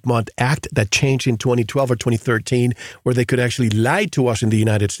Smith-Mont Act that changed in 2012 or 2013 where they could actually lie to us in the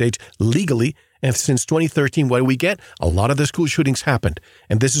United States legally. And since 2013, what do we get? A lot of the school shootings happened.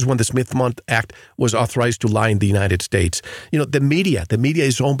 And this is when the Smith-Mont Act was authorized to lie in the United States. The media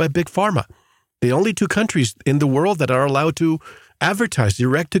is owned by Big Pharma. The only two countries in the world that are allowed to advertise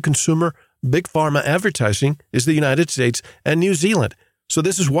direct-to-consumer Big Pharma advertising is the United States and New Zealand. So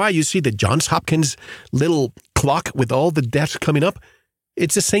this is why you see the Johns Hopkins little clock with all the deaths coming up.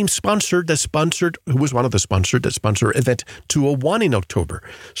 It's the same sponsor who was one of the sponsors that sponsored Event 201 in October.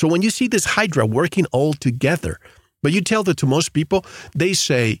 So when you see this Hydra working all together, but you tell that to most people, they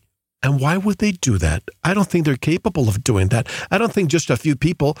say, and why would they do that? I don't think they're capable of doing that. I don't think just a few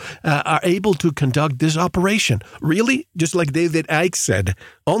people are able to conduct this operation. Really? Just like David Icke said,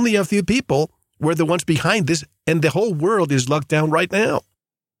 only a few people were the ones behind this, and the whole world is locked down right now.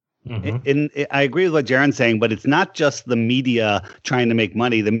 Mm-hmm. I agree with what Jeran's saying, but it's not just the media trying to make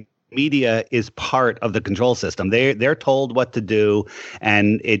money. The media is part of the control system. They're told what to do,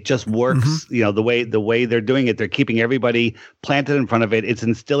 and it just works. Mm-hmm. The way they're doing it, they're keeping everybody planted in front of it. It's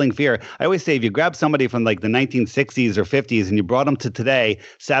instilling fear. I always say, if you grab somebody from like the 1960s or 50s and you brought them to today,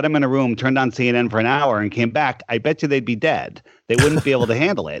 sat them in a room, turned on CNN for an hour, and came back, I bet you they'd be dead. They wouldn't be able to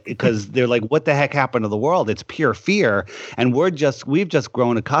handle it because they're like, what the heck happened to the world? It's pure fear. And we've just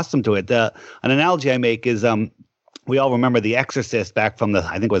grown accustomed to it. An analogy I make is, we all remember The Exorcist back from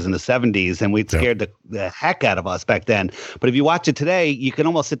I think it was in the 70s, and we'd scared the heck out of us back then. But if you watch it today, you can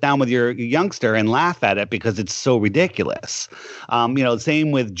almost sit down with your youngster and laugh at it because it's so ridiculous.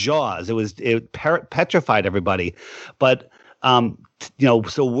 Same with Jaws. It petrified everybody. But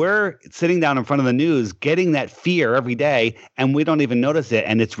so we're sitting down in front of the news, getting that fear every day, and we don't even notice it.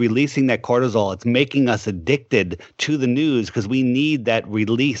 And it's releasing that cortisol. It's making us addicted to the news because we need that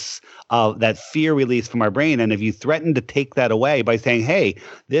release of that fear release from our brain. And if you threaten to take that away by saying, hey,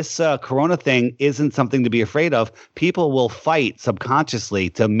 this corona thing isn't something to be afraid of, people will fight subconsciously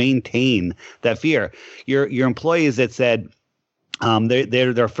to maintain that fear. Your employees that said,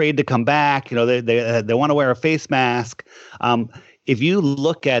 they're afraid to come back. They want to wear a face mask. If you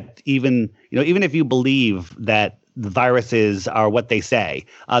look at even if you believe that the viruses are what they say.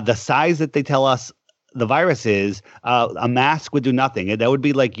 The size that they tell us the virus is, a mask would do nothing. That would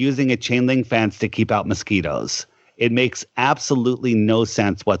be like using a chain link fence to keep out mosquitoes. It makes absolutely no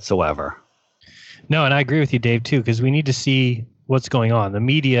sense whatsoever. No, and I agree with you, Dave, too, because we need to see what's going on. The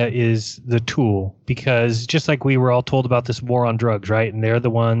media is the tool, because just like we were all told about this war on drugs, right? And they're the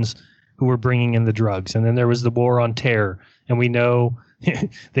ones who were bringing in the drugs. And then there was the war on terror. And we know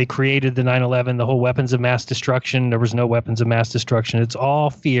they created the 9/11, the whole weapons of mass destruction. There was no weapons of mass destruction. It's all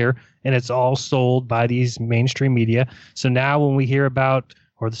fear, and it's all sold by these mainstream media. So now when we hear about,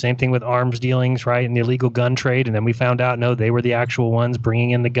 or the same thing with arms dealings, right, and the illegal gun trade, and then we found out, no, they were the actual ones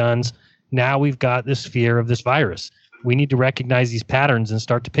bringing in the guns. Now we've got this fear of this virus. We need to recognize these patterns and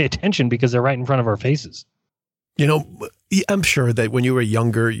start to pay attention, because they're right in front of our faces. You know, I'm sure that when you were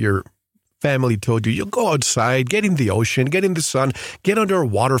younger, your family told you go outside, get in the ocean, get in the sun, get under a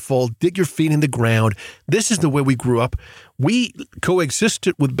waterfall, dig your feet in the ground. This is the way we grew up. We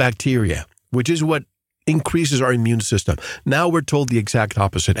coexisted with bacteria, which is what increases our immune system. Now we're told the exact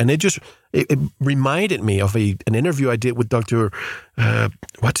opposite. And it reminded me of an interview I did with Dr.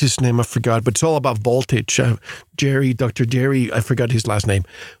 What's his name? I forgot, but it's all about voltage. Dr. Jerry, I forgot his last name.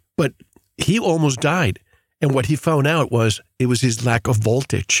 But he almost died. And what he found out was it was his lack of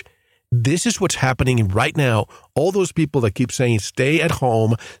voltage. This is what's happening right now. All those people that keep saying stay at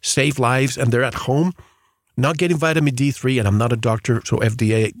home, save lives, and they're at home, not getting vitamin D3, and I'm not a doctor, so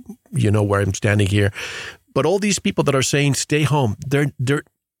FDA, you know where I'm standing here. But all these people that are saying stay home, they're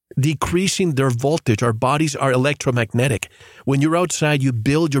decreasing their voltage. Our bodies are electromagnetic. When you're outside, you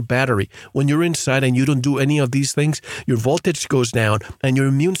build your battery. When you're inside and you don't do any of these things, your voltage goes down and your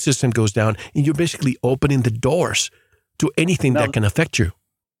immune system goes down, and you're basically opening the doors to anything that can affect you.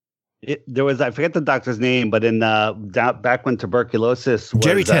 There was, I forget the doctor's name, but in back when tuberculosis was...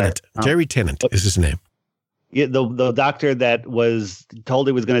 Jerry Tennant. Jerry Tennant is his name. Yeah, the doctor that was told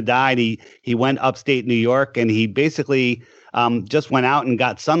he was going to die, and he went upstate New York, and he basically just went out and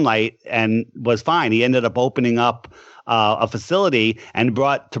got sunlight and was fine. He ended up opening up a facility and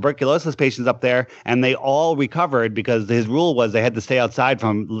brought tuberculosis patients up there, and they all recovered, because his rule was they had to stay outside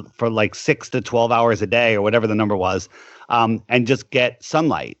for like 6 to 12 hours a day, or whatever the number was, and just get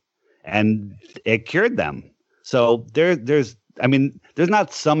sunlight. And it cured them. So there's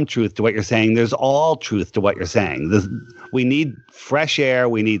not some truth to what you're saying. There's all truth to what you're saying. We need fresh air.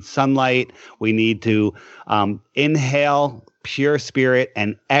 We need sunlight. We need to inhale pure spirit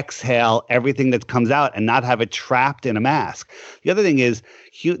and exhale everything that comes out, and not have it trapped in a mask. The other thing is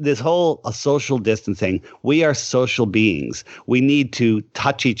this whole social distancing. We are social beings. We need to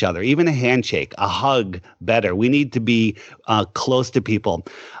touch each other, even a handshake, a hug, better. We need to be close to people.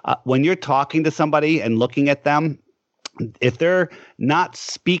 When you're talking to somebody and looking at them, if they're not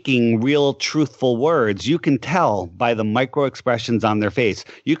speaking real truthful words, you can tell by the micro expressions on their face.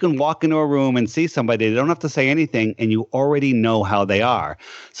 You can walk into a room and see somebody, they don't have to say anything, and you already know how they are.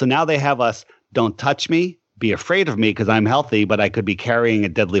 So now they have us, don't touch me, be afraid of me because I'm healthy, but I could be carrying a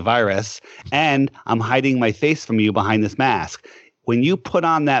deadly virus, and I'm hiding my face from you behind this mask. When you put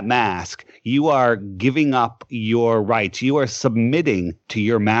on that mask, you are giving up your rights. You are submitting to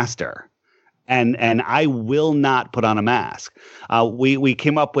your master. And I will not put on a mask. We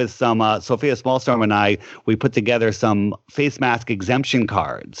came up with some, Sophia Smallstorm and I, we put together some face mask exemption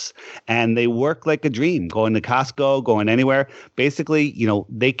cards, and they work like a dream. Going to Costco, going anywhere. Basically,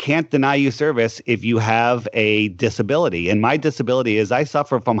 they can't deny you service if you have a disability. And my disability is I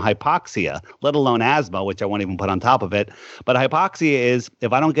suffer from hypoxia, let alone asthma, which I won't even put on top of it. But hypoxia is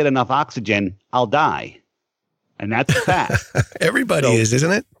if I don't get enough oxygen, I'll die. And that's a fact. Everybody is,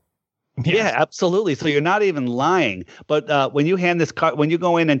 isn't it? Yeah, absolutely. So you're not even lying. But when you hand this card, when you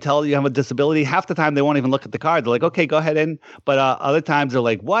go in and tell you have a disability, half the time they won't even look at the card. They're like, okay, go ahead in. But other times they're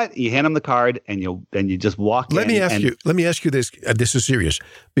like, what? You hand them the card and you just walk in. Let me ask you this. This is serious,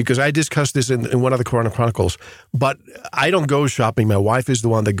 because I discussed this in one of the Corona Chronicles. But I don't go shopping. My wife is the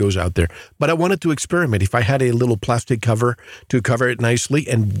one that goes out there. But I wanted to experiment. If I had a little plastic cover to cover it nicely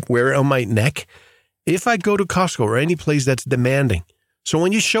and wear it on my neck, if I go to Costco or any place that's demanding. So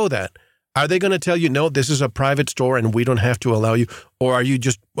when you show that, are they going to tell you, no, this is a private store and we don't have to allow you? Or are you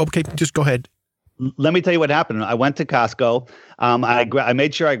just, okay, just go ahead? Let me tell you what happened. I went to Costco. I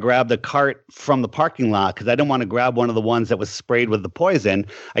made sure I grabbed a cart from the parking lot because I didn't want to grab one of the ones that was sprayed with the poison.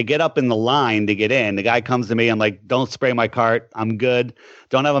 I get up in the line to get in. The guy comes to me. I'm like, don't spray my cart. I'm good.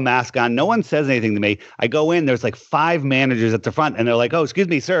 Don't have a mask on. No one says anything to me. I go in. There's like 5 managers at the front, and they're like, oh, excuse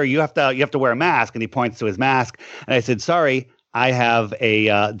me, sir, you have to wear a mask. And he points to his mask. And I said, sorry, I have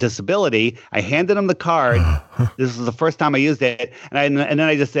a disability. I handed him the card. This was the first time I used it. And then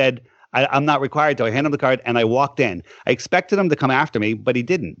I just said, I'm not required to. I hand him the card and I walked in. I expected him to come after me, but he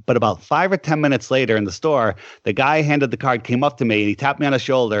didn't. But about 5 or 10 minutes later in the store, the guy handed the card, came up to me and he tapped me on the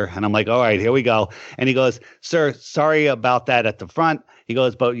shoulder. And I'm like, all right, here we go. And he goes, sir, sorry about that at the front. He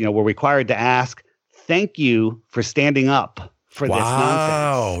goes, but we're required to ask. Thank you for standing up for this nonsense.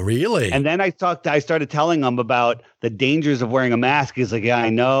 Wow, really? And then I started telling him about the dangers of wearing a mask. He's like, yeah, I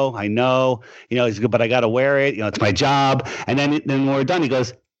know. He's good, but I got to wear it. It's my job. And then when we're done, he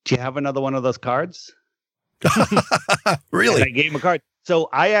goes, do you have another one of those cards? Really? And I gave him a card. So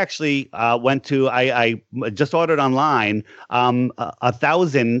I actually went to, I just ordered online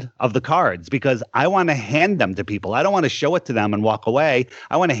 1,000 of the cards because I want to hand them to people. I don't want to show it to them and walk away.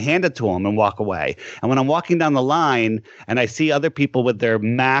 I want to hand it to them and walk away. And when I'm walking down the line and I see other people with their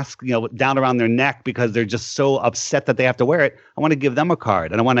mask, down around their neck because they're just so upset that they have to wear it, I want to give them a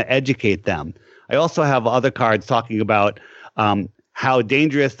card and I want to educate them. I also have other cards talking about how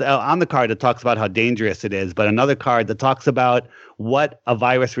dangerous on the card, it talks about how dangerous it is, but another card that talks about what a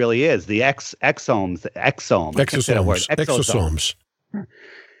virus really is, the exosomes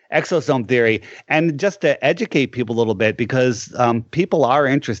theory, and just to educate people a little bit because people are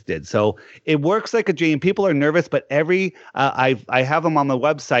interested. So it works like a dream. People are nervous, but I have them on the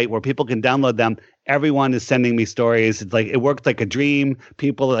website where people can download them. Everyone is sending me stories. It's like it worked like a dream.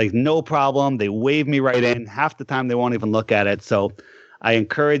 People are like, no problem. They wave me right in. Half the time they won't even look at it. So I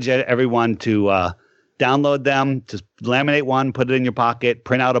encourage everyone to download them. Just laminate one, put it in your pocket,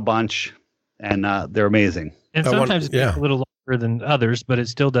 print out a bunch, and they're amazing. And sometimes it takes a little longer than others, but it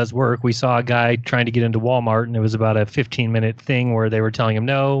still does work. We saw a guy trying to get into Walmart, and it was about a 15-minute thing where they were telling him,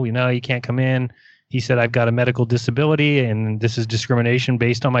 no, you can't come in. He said, I've got a medical disability, and this is discrimination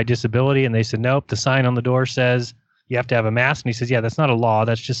based on my disability. And they said, nope, the sign on the door says you have to have a mask. And he says, yeah, that's not a law.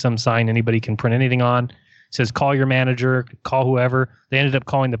 That's just some sign anybody can print anything on. It says, call your manager, call whoever. They ended up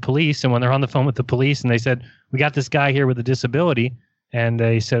calling the police. And when they're on the phone with the police and they said, we got this guy here with a disability. And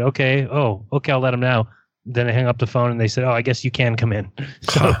they said, okay, I'll let him know. Then they hung up the phone and they said, I guess you can come in.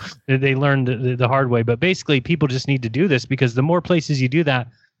 So they learned the hard way. But basically, people just need to do this because the more places you do that,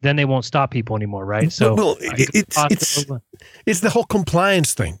 then they won't stop people anymore, right? So it's the whole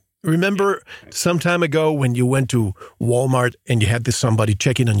compliance thing. Remember some time ago when you went to Walmart and you had somebody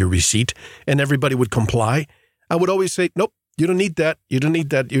checking on your receipt and everybody would comply? I would always say, nope, you don't need that. You don't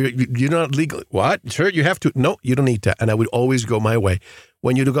need that. You're not legal. What? Sure, you have to. No, you don't need that. And I would always go my way.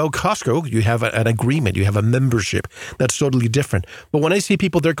 When you go Costco, you have an agreement. You have a membership. That's totally different. But when I see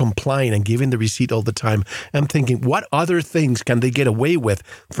people, they're complying and giving the receipt all the time, I'm thinking, what other things can they get away with?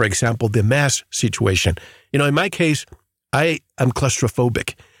 For example, the mask situation. In my case, I am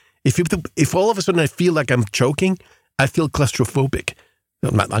claustrophobic. If all of a sudden I feel like I'm choking, I feel claustrophobic.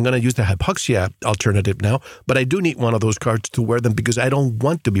 I'm going to use the hypoxia alternative now, but I do need one of those cards to wear them because I don't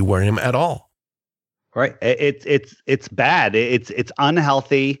want to be wearing them at all. Right. It's bad. It's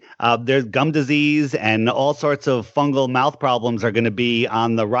unhealthy. There's gum disease and all sorts of fungal mouth problems are going to be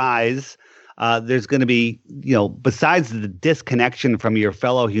on the rise. There's going to be, besides the disconnection from your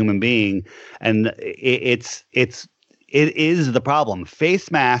fellow human being, and it is the problem.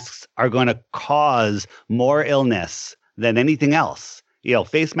 Face masks are going to cause more illness than anything else.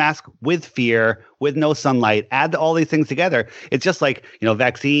 Face mask with fear, with no sunlight, add all these things together. It's just like,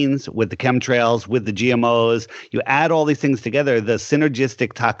 vaccines with the chemtrails, with the GMOs. You add all these things together, the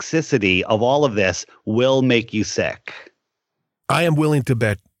synergistic toxicity of all of this will make you sick. I am willing to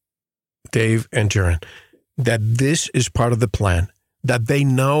bet, Dave and Jeran, that this is part of the plan, that they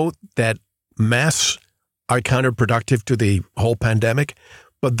know that masks are counterproductive to the whole pandemic,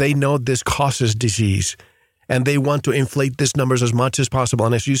 but they know this causes disease. And they want to inflate these numbers as much as possible.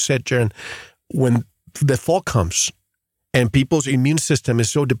 And as you said, Jeran, when the fall comes and people's immune system is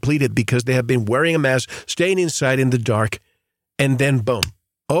so depleted because they have been wearing a mask, staying inside in the dark, and then boom.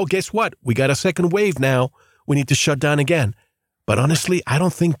 Oh, guess what? We got a second wave now. We need to shut down again. But honestly, I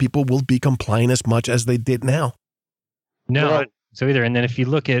don't think people will be complying as much as they did now. No. So either, and then if you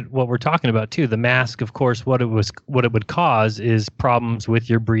look at what we're talking about too, the mask, of course, what it would cause is problems with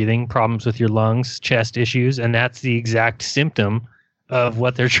your breathing, problems with your lungs, chest issues, and that's the exact symptom of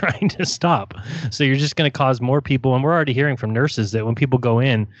what they're trying to stop. So you're just going to cause more people, and we're already hearing from nurses that when people go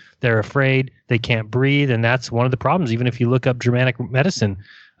in, they're afraid, they can't breathe, and that's one of the problems. Even if you look up Germanic medicine,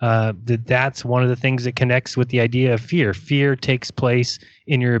 that's one of the things that connects with the idea of fear. Fear takes place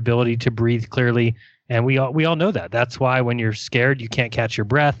in your ability to breathe clearly. And we all know that. That's why when you're scared, you can't catch your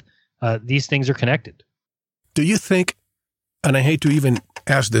breath. These things are connected. Do you think, and I hate to even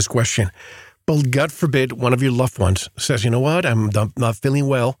ask this question, but God forbid one of your loved ones says, you know what, I'm not feeling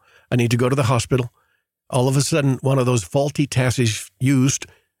well. I need to go to the hospital. All of a sudden, one of those faulty tests is used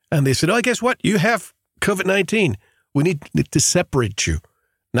And they said, oh, guess what? You have COVID-19. We need to separate you.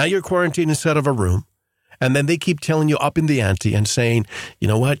 Now you're quarantined inside of a room. And then they keep telling you up in the ante and saying, you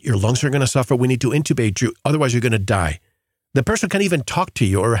know what? Your lungs are going to suffer. We need to intubate you. Otherwise, you're going to die. The person can't even talk to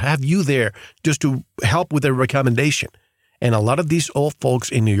you or have you there just to help with their recommendation. And a lot of these old folks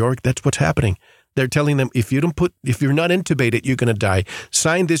in New York, that's what's happening. They're telling them, if you're not intubated, you're going to die.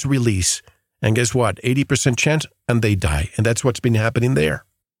 Sign this release. And guess what? 80% chance, and they die. And that's what's been happening there.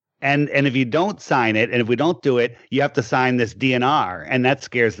 And if you don't sign it, and if we don't do it, you have to sign this DNR, and that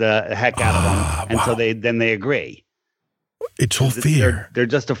scares the heck out of them. And so they agree. It's all fear. They're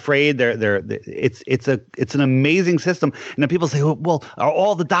just afraid. It's an amazing system. And then people say, well, are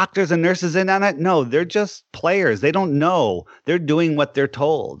all the doctors and nurses in on it? No, they're just players. They don't know. They're doing what they're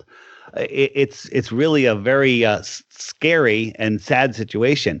told. It's really a very scary and sad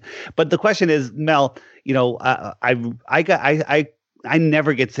situation. But the question is, Mel, I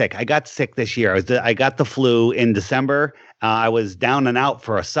never get sick. I got sick this year. I got the flu in December. I was down and out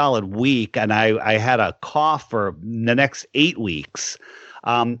for a solid week, and I had a cough for the next 8 weeks.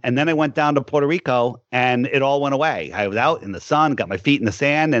 And then I went down to Puerto Rico, and it all went away. I was out in the sun, got my feet in the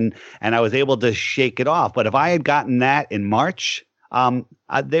sand, and I was able to shake it off. But if I had gotten that in March,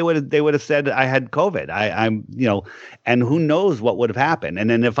 they would have said I had COVID. And who knows what would have happened. And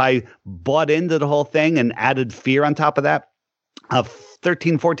then if I bought into the whole thing and added fear on top of that,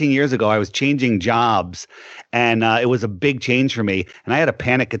 13, 14 years ago, I was changing jobs, and it was a big change for me. And I had a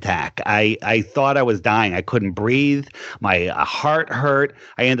panic attack. I thought I was dying. I couldn't breathe. My heart hurt.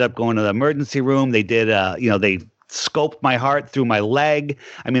 I ended up going to the emergency room. They did, they scoped my heart through my leg.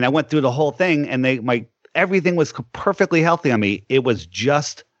 I mean, I went through the whole thing, and everything was perfectly healthy on me. It was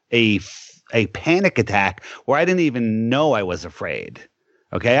just a panic attack where I didn't even know I was afraid.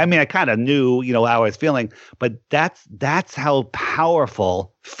 Okay. I mean, I kind of knew, how I was feeling, but that's how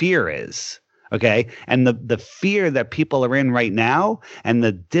powerful fear is. Okay. And the fear that people are in right now and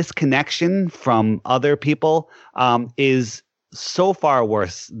the disconnection from other people is so far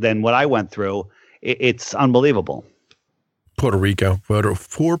worse than what I went through. It's unbelievable. Puerto Rico.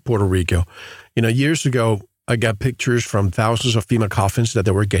 Years ago, I got pictures from thousands of FEMA coffins that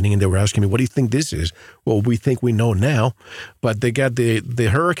they were getting, and they were asking me, what do you think this is? Well, we think we know now, but they got the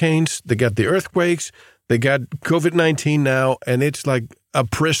hurricanes, they got the earthquakes, they got COVID-19 now, and it's like a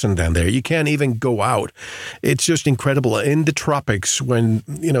prison down there. You can't even go out. It's just incredible. In the tropics, when,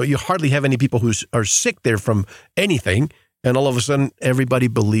 you hardly have any people who are sick there from anything, and all of a sudden, everybody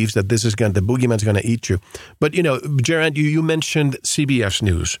believes that the boogeyman's going to eat you. But, Jeran, you mentioned CBS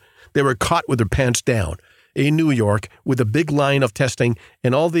News. They were caught with their pants down in New York with a big line of testing,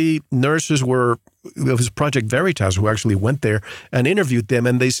 and all the nurses it was Project Veritas who actually went there and interviewed them,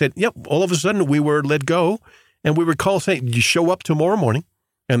 and they said, yep, all of a sudden we were let go, and we were called saying, you show up tomorrow morning,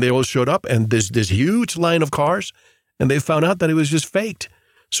 and they all showed up, and there's this huge line of cars, and they found out that it was just faked.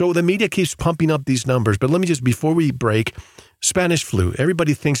 So the media keeps pumping up these numbers, but let me just, before we break, Spanish flu.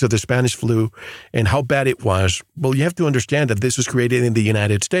 Everybody thinks of the Spanish flu and how bad it was. Well, you have to understand that this was created in the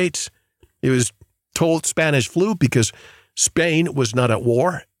United States. It was told Spanish flu because Spain was not at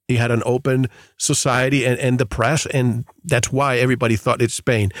war. He had an open society and the press, and that's why everybody thought it's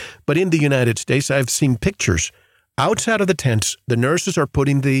Spain. But in the United States, I've seen pictures. Outside of the tents, the nurses are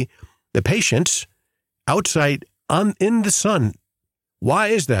putting the patients outside in the sun. Why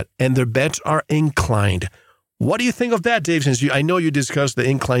is that? And their beds are inclined. What do you think of that, Dave, since I know you discussed the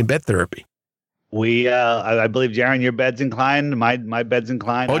inclined bed therapy? I believe, Jeran, your bed's inclined. My bed's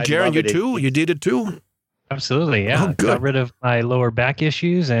inclined. Oh, Jeran, you too? You did it too? Absolutely, yeah. Oh, good. Got rid of my lower back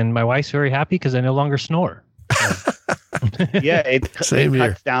issues, and my wife's very happy because I no longer snore. Yeah, it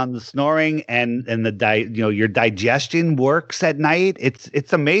cuts down the snoring, and your digestion works at night.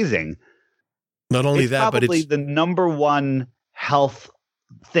 It's amazing. Not only it's that, but it's the number one health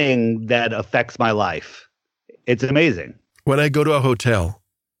thing that affects my life. It's amazing. When I go to a hotel,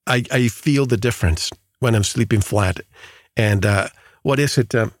 I feel the difference when I'm sleeping flat. And what is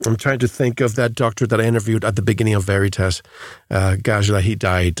it? I'm trying to think of that doctor that I interviewed at the beginning of Veritas. He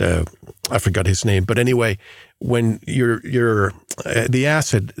died. I forgot his name. But anyway, when the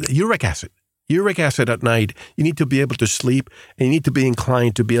acid, uric acid at night, you need to be able to sleep, and you need to be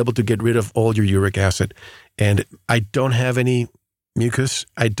inclined to be able to get rid of all your uric acid. And I don't have any mucus.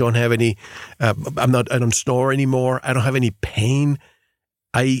 I don't have any, I don't snore anymore. I don't have any pain.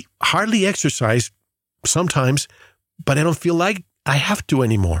 I hardly exercise sometimes, but I don't feel like I have to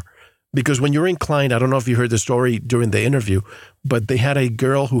anymore. Because when you're inclined, I don't know if you heard the story during the interview, but they had a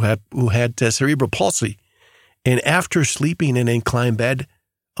girl who had cerebral palsy. And after sleeping in an inclined bed,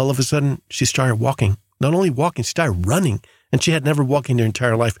 all of a sudden she started walking. Not only walking, she started running. and she had never walked in her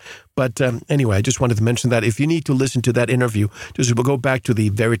entire life. But anyway, I just wanted to mention that if you need to listen to that interview, just go back to the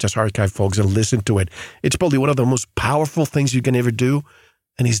Veritas archive, folks, and listen to it. It's probably one of the most powerful things you can ever do,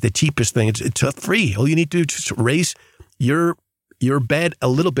 and it's the cheapest thing. It's free. All you need to do is just raise your bed a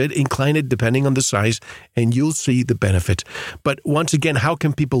little bit, incline it depending on the size, and you'll see the benefit. But once again, how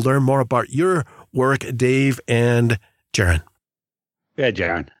can people learn more about your work, Dave and Jeran? Yeah,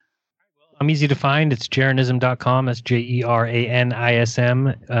 Jeran. I'm easy to find. It's jeranism.com. That's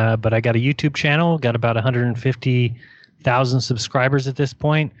Jeranism. But I got a YouTube channel, got about 150,000 subscribers at this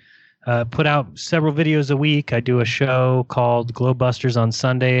point. Put out several videos a week. I do a show called Globebusters on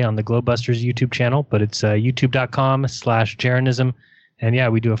Sunday on the Globebusters YouTube channel, but it's youtube.com/Jeranism. And yeah,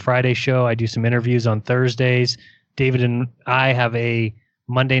 we do a Friday show. I do some interviews on Thursdays. David and I have a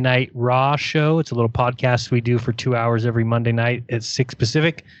Monday Night Raw show. It's a little podcast we do for 2 hours every Monday night at 6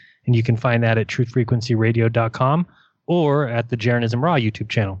 Pacific. And you can find that at truthfrequencyradio.com or at the Jeranism Raw YouTube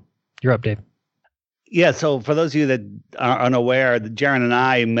channel. You're up, Dave. Yeah, so for those of you that are unaware, Jeran and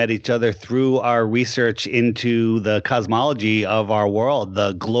I met each other through our research into the cosmology of our world,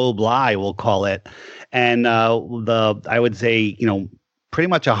 the globe lie, we'll call it. And I would say, pretty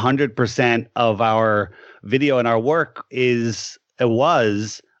much 100% of our video and our work was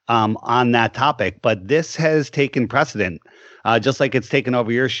on that topic. But this has taken precedent. Just like it's taken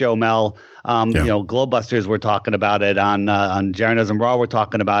over your show, Mel. Globebusters, we're talking about it on Jeranism Raw. We're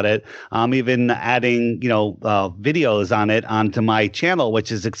talking about it. I'm even adding, videos on it onto my channel,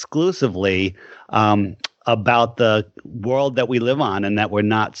 which is exclusively about the world that we live on and that we're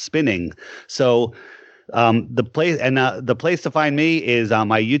not spinning. So the place to find me is on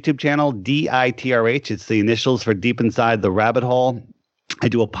my YouTube channel, DITRH. It's the initials for Deep Inside the Rabbit Hole. I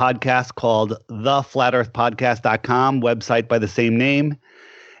do a podcast called theflatearthpodcast.com, website by the same name.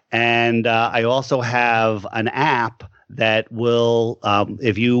 And I also have an app that will,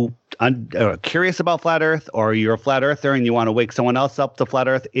 if you are curious about Flat Earth or you're a Flat Earther and you want to wake someone else up to Flat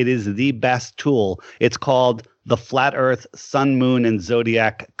Earth, it is the best tool. It's called the Flat Earth Sun, Moon, and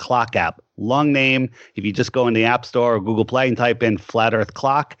Zodiac Clock app. Long name. If you just go in the App Store or Google Play and type in Flat Earth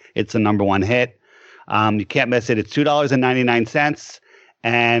Clock, it's the #1 hit. You can't miss it. It's $2.99.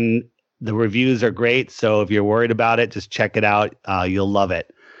 And the reviews are great. So if you're worried about it, just check it out. You'll love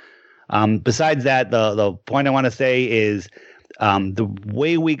it. Besides that, the point I want to say is the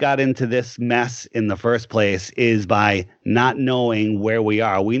way we got into this mess in the first place is by not knowing where we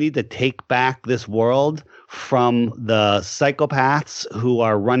are. We need to take back this world from the psychopaths who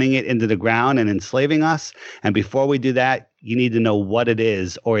are running it into the ground and enslaving us. And before we do that, you need to know what it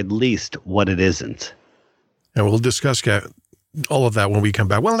is, or at least what it isn't. And we'll discuss all of that when we come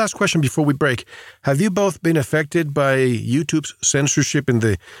back. One last question before we break. Have you both been affected by YouTube's censorship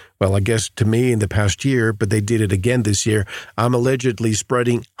I guess to me in the past year, but they did it again this year? I'm allegedly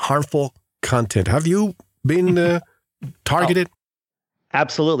spreading harmful content. Have you been targeted? Oh,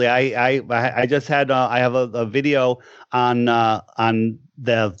 absolutely. I just had I have a video on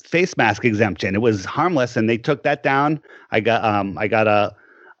the face mask exemption. It was harmless, and they took that down. I got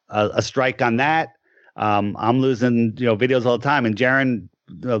a strike on that. I'm losing, videos all the time. And Jeran,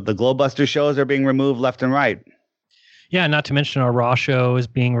 the Globebuster shows are being removed left and right. Yeah, not to mention our Raw show is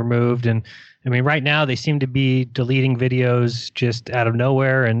being removed. And I mean, right now they seem to be deleting videos just out of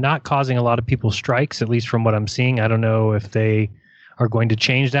nowhere and not causing a lot of people strikes, at least from what I'm seeing. I don't know if they are going to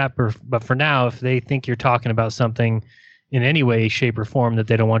change that, but for now, if they think you're talking about something in any way, shape, or form that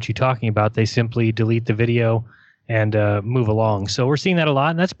they don't want you talking about, they simply delete the video and move along. So we're seeing that a lot,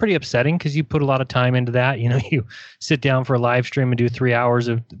 and that's pretty upsetting because you put a lot of time into that. You sit down for a live stream and do 3 hours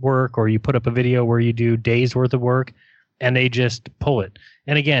of work, or you put up a video where you do days worth of work, and they just pull it.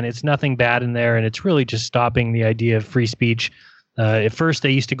 And again, it's nothing bad in there, and it's really just stopping the idea of free speech. At first,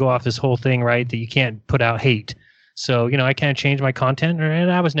 they used to go off this whole thing, right, that you can't put out hate. So, I can't change my content,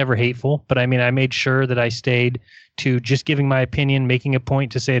 and I was never hateful, but I mean, I made sure that I stayed to just giving my opinion, making a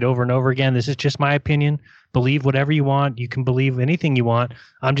point to say it over and over again. This is just my opinion. Believe whatever you want. You can believe anything you want.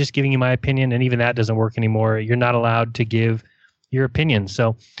 I'm just giving you my opinion, and even that doesn't work anymore. You're not allowed to give your opinion.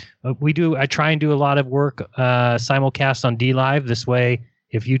 So I try and do a lot of work simulcast on DLive. This way,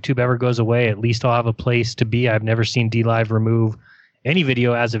 if YouTube ever goes away, at least I'll have a place to be. I've never seen DLive remove any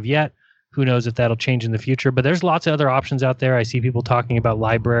video as of yet. Who knows if that'll change in the future, but there's lots of other options out there. I see people talking about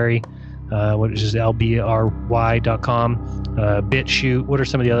Library, which is lbry.com, BitChute. What are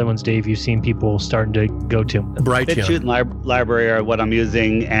some of the other ones, Dave, you've seen people starting to go to? BitChute and Library are what I'm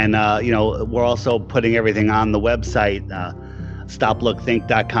using, and we're also putting everything on the website,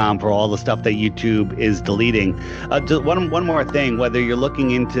 stoplookthink.com, for all the stuff that YouTube is deleting. One more thing, whether you're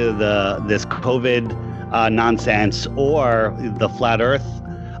looking into this COVID nonsense or the flat Earth.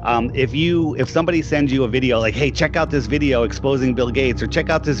 If somebody sends you a video like, hey, check out this video exposing Bill Gates, or check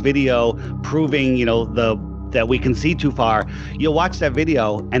out this video proving, that we can see too far, you'll watch that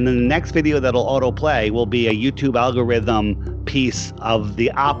video, and then the next video that'll autoplay will be a YouTube algorithm piece of the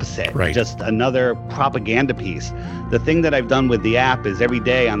opposite, right. Just another propaganda piece. The thing that I've done with the app is every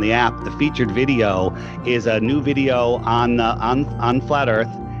day on the app, the featured video is a new video on Flat Earth,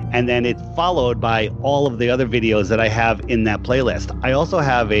 and then it's followed by all of the other videos that I have in that playlist. I also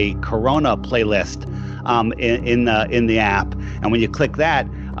have a Corona playlist in the app, and when you click that,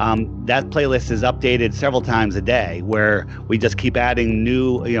 that playlist is updated several times a day, where we just keep adding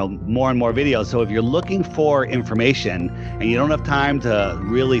new, more and more videos. So if you're looking for information and you don't have time to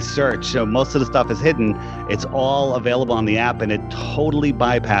really search, so most of the stuff is hidden, it's all available on the app, and it totally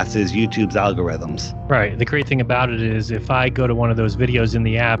bypasses YouTube's algorithms. Right. The great thing about it is if I go to one of those videos in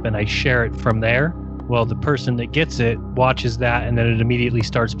the app and I share it from there, well, the person that gets it watches that, and then it immediately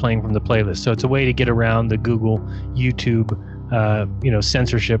starts playing from the playlist. So it's a way to get around the Google, YouTube,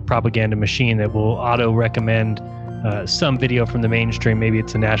 censorship propaganda machine that will auto recommend some video from the mainstream. Maybe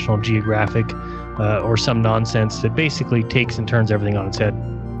it's a National Geographic or some nonsense that basically takes and turns everything on its head.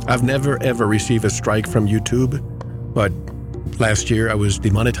 I've never ever received a strike from YouTube, but last year I was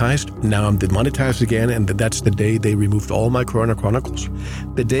demonetized. Now I'm demonetized again, and that's the day they removed all my Corona Chronicles.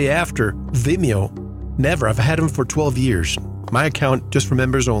 The day after, Vimeo, never. I've had them for 12 years. My account, just for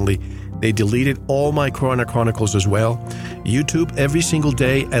members only. They deleted all my Corona Chronicles as well. YouTube, every single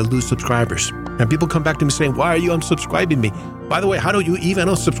day, I lose subscribers. And people come back to me saying, why are you unsubscribing me? By the way, how do you even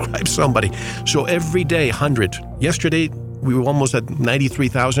unsubscribe somebody? So every day, 100. Yesterday, we were almost at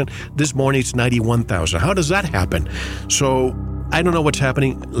 93,000. This morning, it's 91,000. How does that happen? So I don't know what's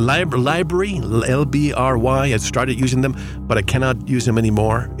happening. Library, LBRY, I started using them, but I cannot use them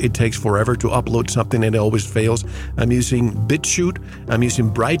anymore. It takes forever to upload something, and it always fails. I'm using BitChute. I'm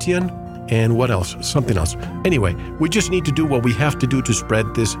using Brighteon. And what else? Something else. Anyway, we just need to do what we have to do to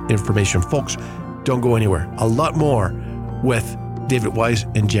spread this information. Folks, don't go anywhere. A lot more with David Weiss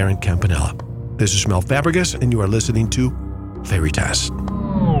and Jeran Campanella. This is Mel Fabregas, and you are listening to Veritas.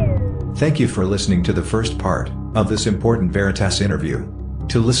 Thank you for listening to the first part of this important Veritas interview.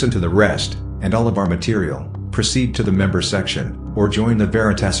 To listen to the rest, and all of our material, proceed to the member section, or join the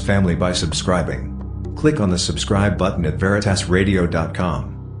Veritas family by subscribing. Click on the subscribe button at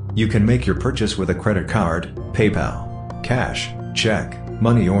veritasradio.com. You can make your purchase with a credit card, PayPal, cash, check,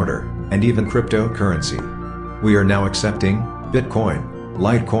 money order, and even cryptocurrency. We are now accepting Bitcoin,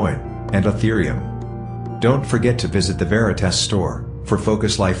 Litecoin, and Ethereum. Don't forget to visit the Veritas store for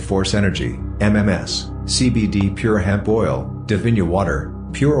Focus Life Force Energy, MMS, CBD Pure Hemp Oil, Divina Water,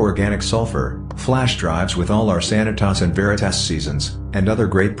 Pure Organic Sulfur, flash drives with all our Sanitas and Veritas seasons, and other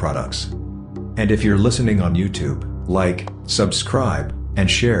great products. And if you're listening on YouTube, like, subscribe, and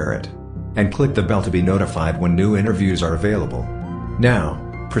share it. And click the bell to be notified when new interviews are available.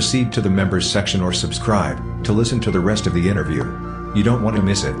 Now, proceed to the members section or subscribe to listen to the rest of the interview. You don't want to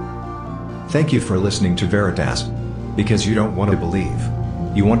miss it. Thank you for listening to Veritas. Because you don't want to believe.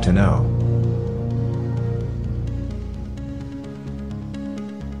 You want to know.